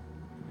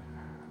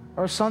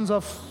 or sons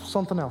of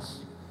something else?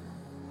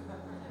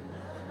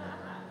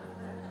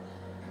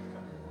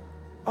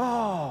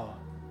 Oh,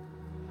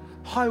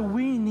 how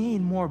we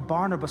need more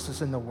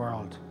Barnabases in the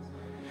world.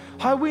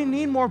 How we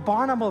need more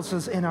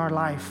Barnabases in our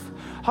life.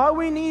 How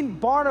we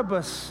need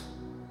Barnabas.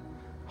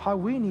 How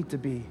we need to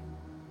be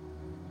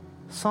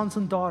sons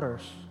and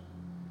daughters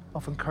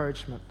of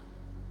encouragement.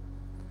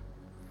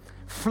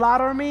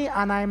 Flatter me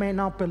and I may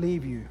not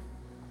believe you.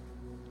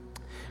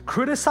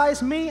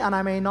 Criticize me and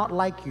I may not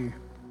like you.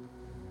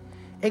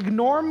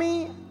 Ignore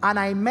me and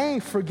I may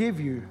forgive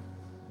you.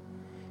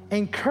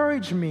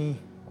 Encourage me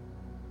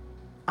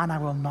and I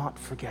will not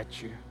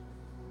forget you.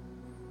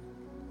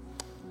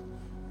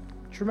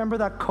 Do you remember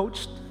that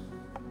coach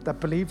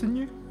that believed in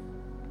you?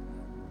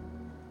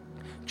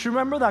 Do you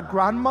remember that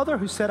grandmother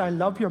who said, I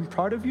love you, I'm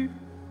proud of you?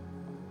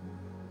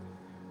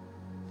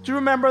 Do you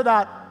remember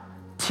that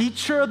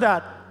teacher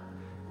that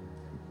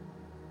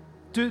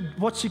did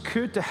what she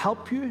could to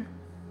help you?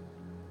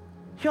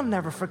 You'll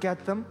never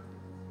forget them.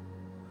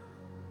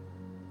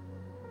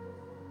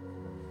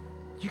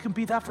 You can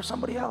be that for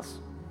somebody else.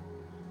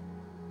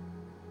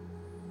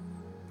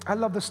 I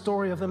love the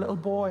story of the little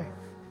boy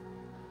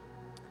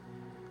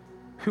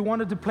who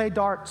wanted to play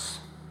darts.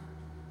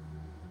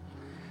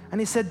 And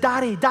he said,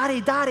 Daddy,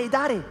 Daddy, Daddy,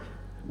 Daddy,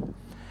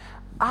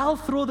 I'll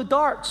throw the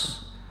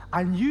darts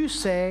and you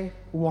say,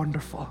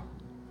 wonderful.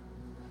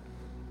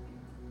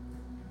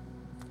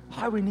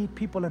 How we need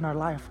people in our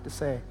life to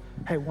say,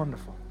 hey,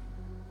 wonderful.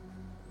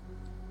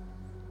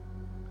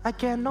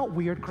 Again, not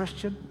weird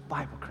Christian,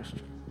 Bible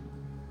Christian.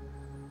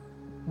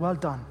 Well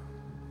done.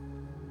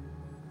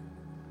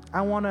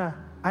 I want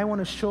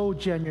to show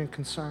genuine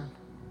concern.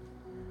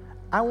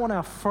 I want to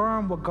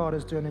affirm what God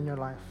is doing in your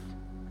life.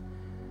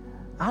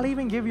 I'll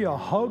even give you a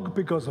hug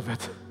because of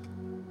it.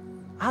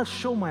 I'll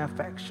show my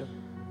affection.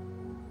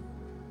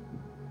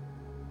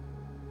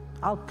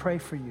 I'll pray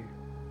for you.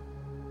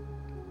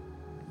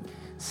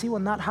 See,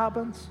 when that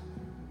happens,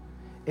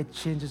 it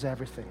changes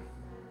everything.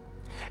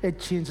 It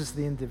changes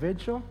the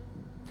individual.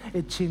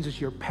 It changes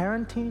your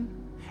parenting.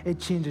 It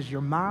changes your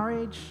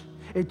marriage.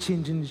 It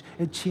changes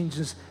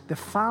the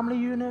family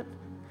unit.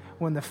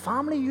 When the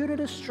family unit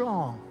is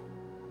strong,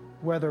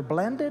 whether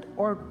blended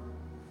or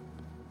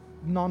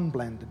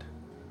non-blended,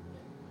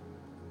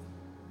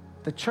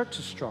 the church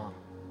is strong.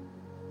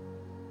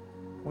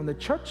 When the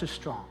church is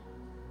strong,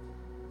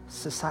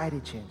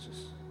 society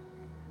changes.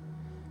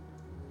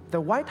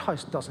 The White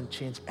House doesn't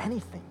change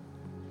anything.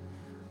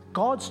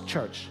 God's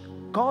church,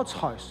 God's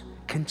house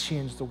can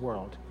change the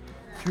world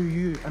through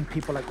you and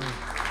people like me.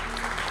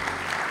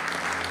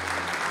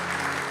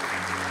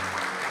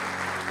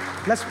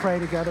 Let's pray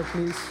together,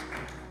 please.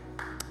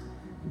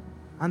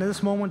 And at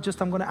this moment,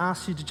 I'm going to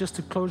ask you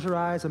to close your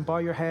eyes and bow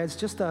your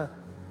heads.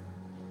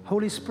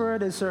 Holy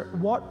Spirit,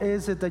 what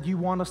is it that you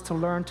want us to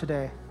learn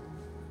today?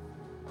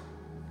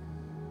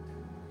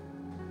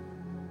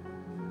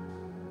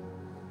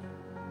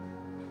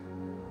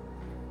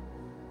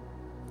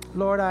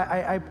 Lord,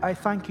 I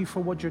thank you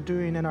for what you're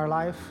doing in our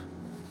life.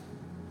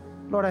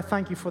 Lord, I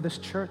thank you for this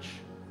church.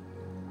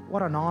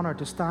 What an honor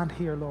to stand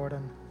here, Lord,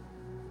 and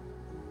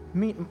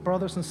meet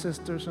brothers and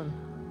sisters, and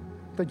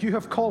that you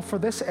have called for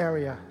this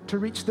area to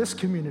reach this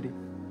community.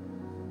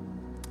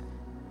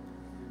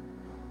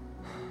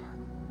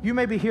 You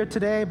may be here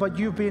today, but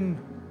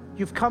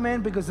you've come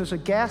in because there's a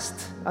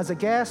guest. As a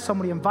guest,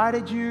 somebody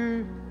invited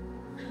you.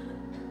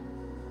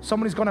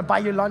 Somebody's going to buy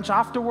you lunch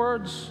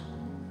afterwards.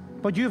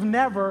 But you've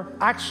never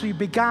actually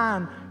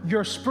began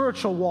your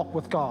spiritual walk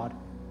with God.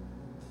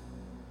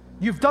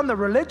 You've done the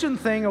religion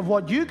thing of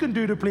what you can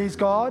do to please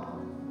God,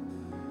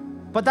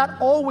 but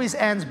that always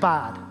ends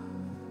bad.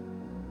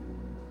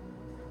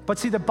 But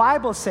see, the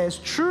Bible says,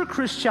 true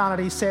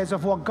Christianity says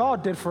of what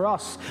God did for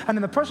us. And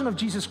in the person of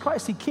Jesus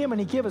Christ, He came and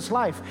He gave His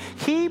life.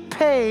 He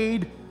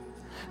paid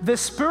the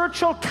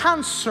spiritual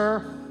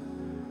cancer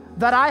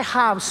that I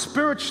have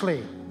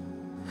spiritually.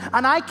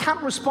 And I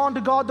can't respond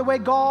to God the way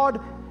God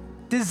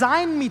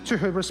designed me to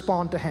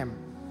respond to Him.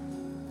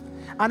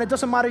 And it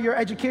doesn't matter your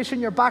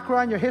education, your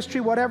background, your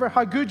history, whatever,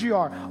 how good you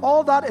are.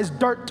 All that is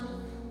dirt.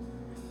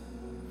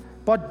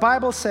 But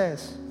Bible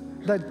says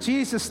that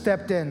Jesus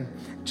stepped in.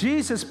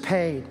 Jesus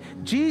paid.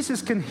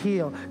 Jesus can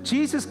heal.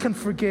 Jesus can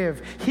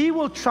forgive. He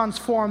will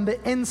transform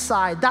the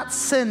inside, that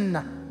sin,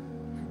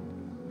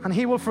 and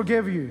He will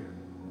forgive you.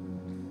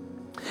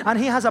 And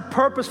He has a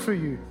purpose for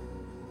you.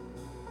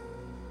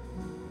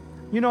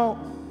 You know,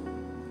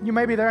 you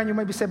may be there and you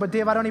may be saying, but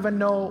Dave, I don't even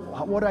know,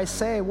 what do I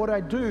say? What do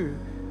I do?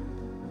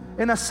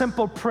 In a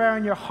simple prayer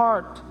in your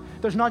heart,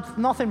 there's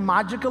nothing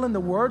magical in the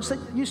words that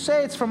you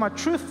say. It's from a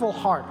truthful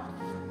heart.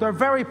 They're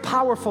very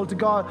powerful to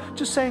God.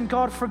 Just saying,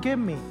 God, forgive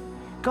me.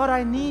 God,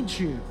 I need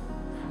you.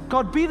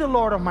 God, be the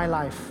Lord of my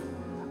life.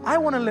 I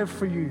want to live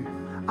for you.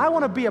 I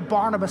want to be a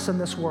Barnabas in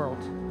this world.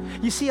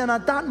 You see, and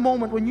at that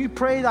moment, when you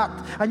pray that,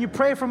 and you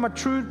pray from a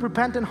true,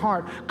 repentant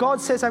heart, God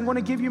says, I'm going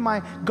to give you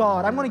my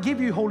God. I'm going to give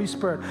you Holy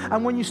Spirit.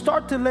 And when you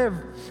start to live,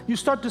 you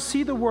start to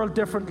see the world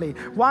differently.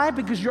 Why?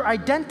 Because your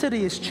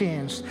identity is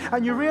changed.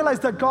 And you realize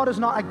that God is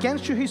not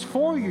against you, He's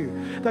for you.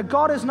 That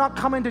God is not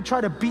coming to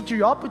try to beat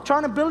you up, but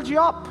trying to build you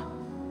up.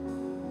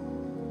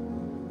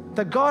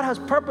 That God has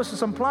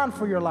purposes and plans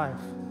for your life.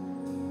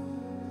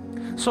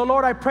 So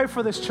Lord, I pray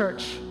for this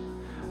church.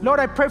 Lord,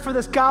 I pray for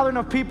this gathering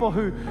of people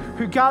who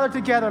gather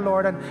together,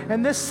 Lord. And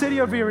in this city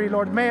of Erie,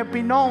 Lord, may it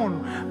be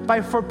known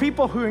for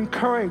people who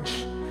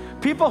encourage,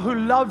 people who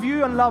love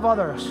you and love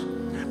others,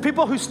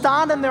 people who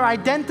stand in their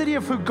identity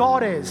of who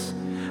God is.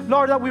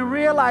 Lord, that we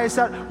realize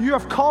that you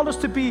have called us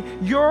to be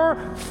your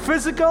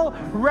physical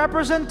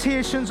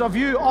representations of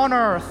you on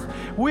earth.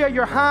 We are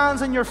your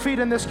hands and your feet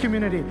in this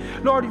community.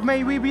 Lord,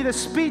 may we be the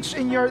speech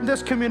in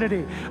this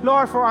community.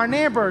 Lord, for our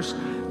neighbors,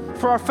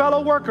 for our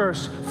fellow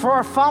workers, for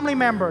our family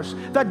members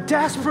that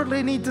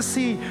desperately need to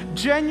see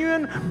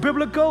genuine,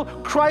 biblical,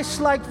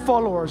 Christ-like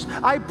followers.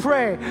 I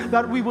pray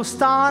that we will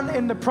stand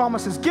in the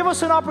promises. Give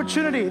us an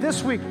opportunity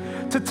this week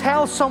to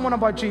tell someone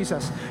about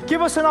Jesus.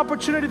 Give us an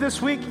opportunity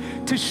this week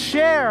to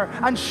share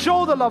and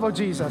show the love of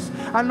Jesus.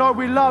 And Lord,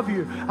 we love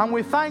you and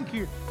we thank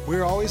you.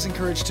 We're always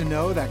encouraged to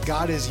know that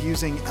God is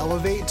using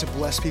Elevate to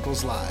bless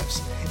people's lives.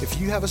 If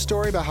you have a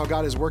story about how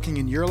God is working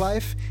in your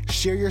life,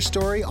 share your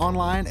story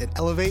online at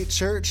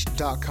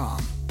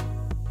elevatechurch.com.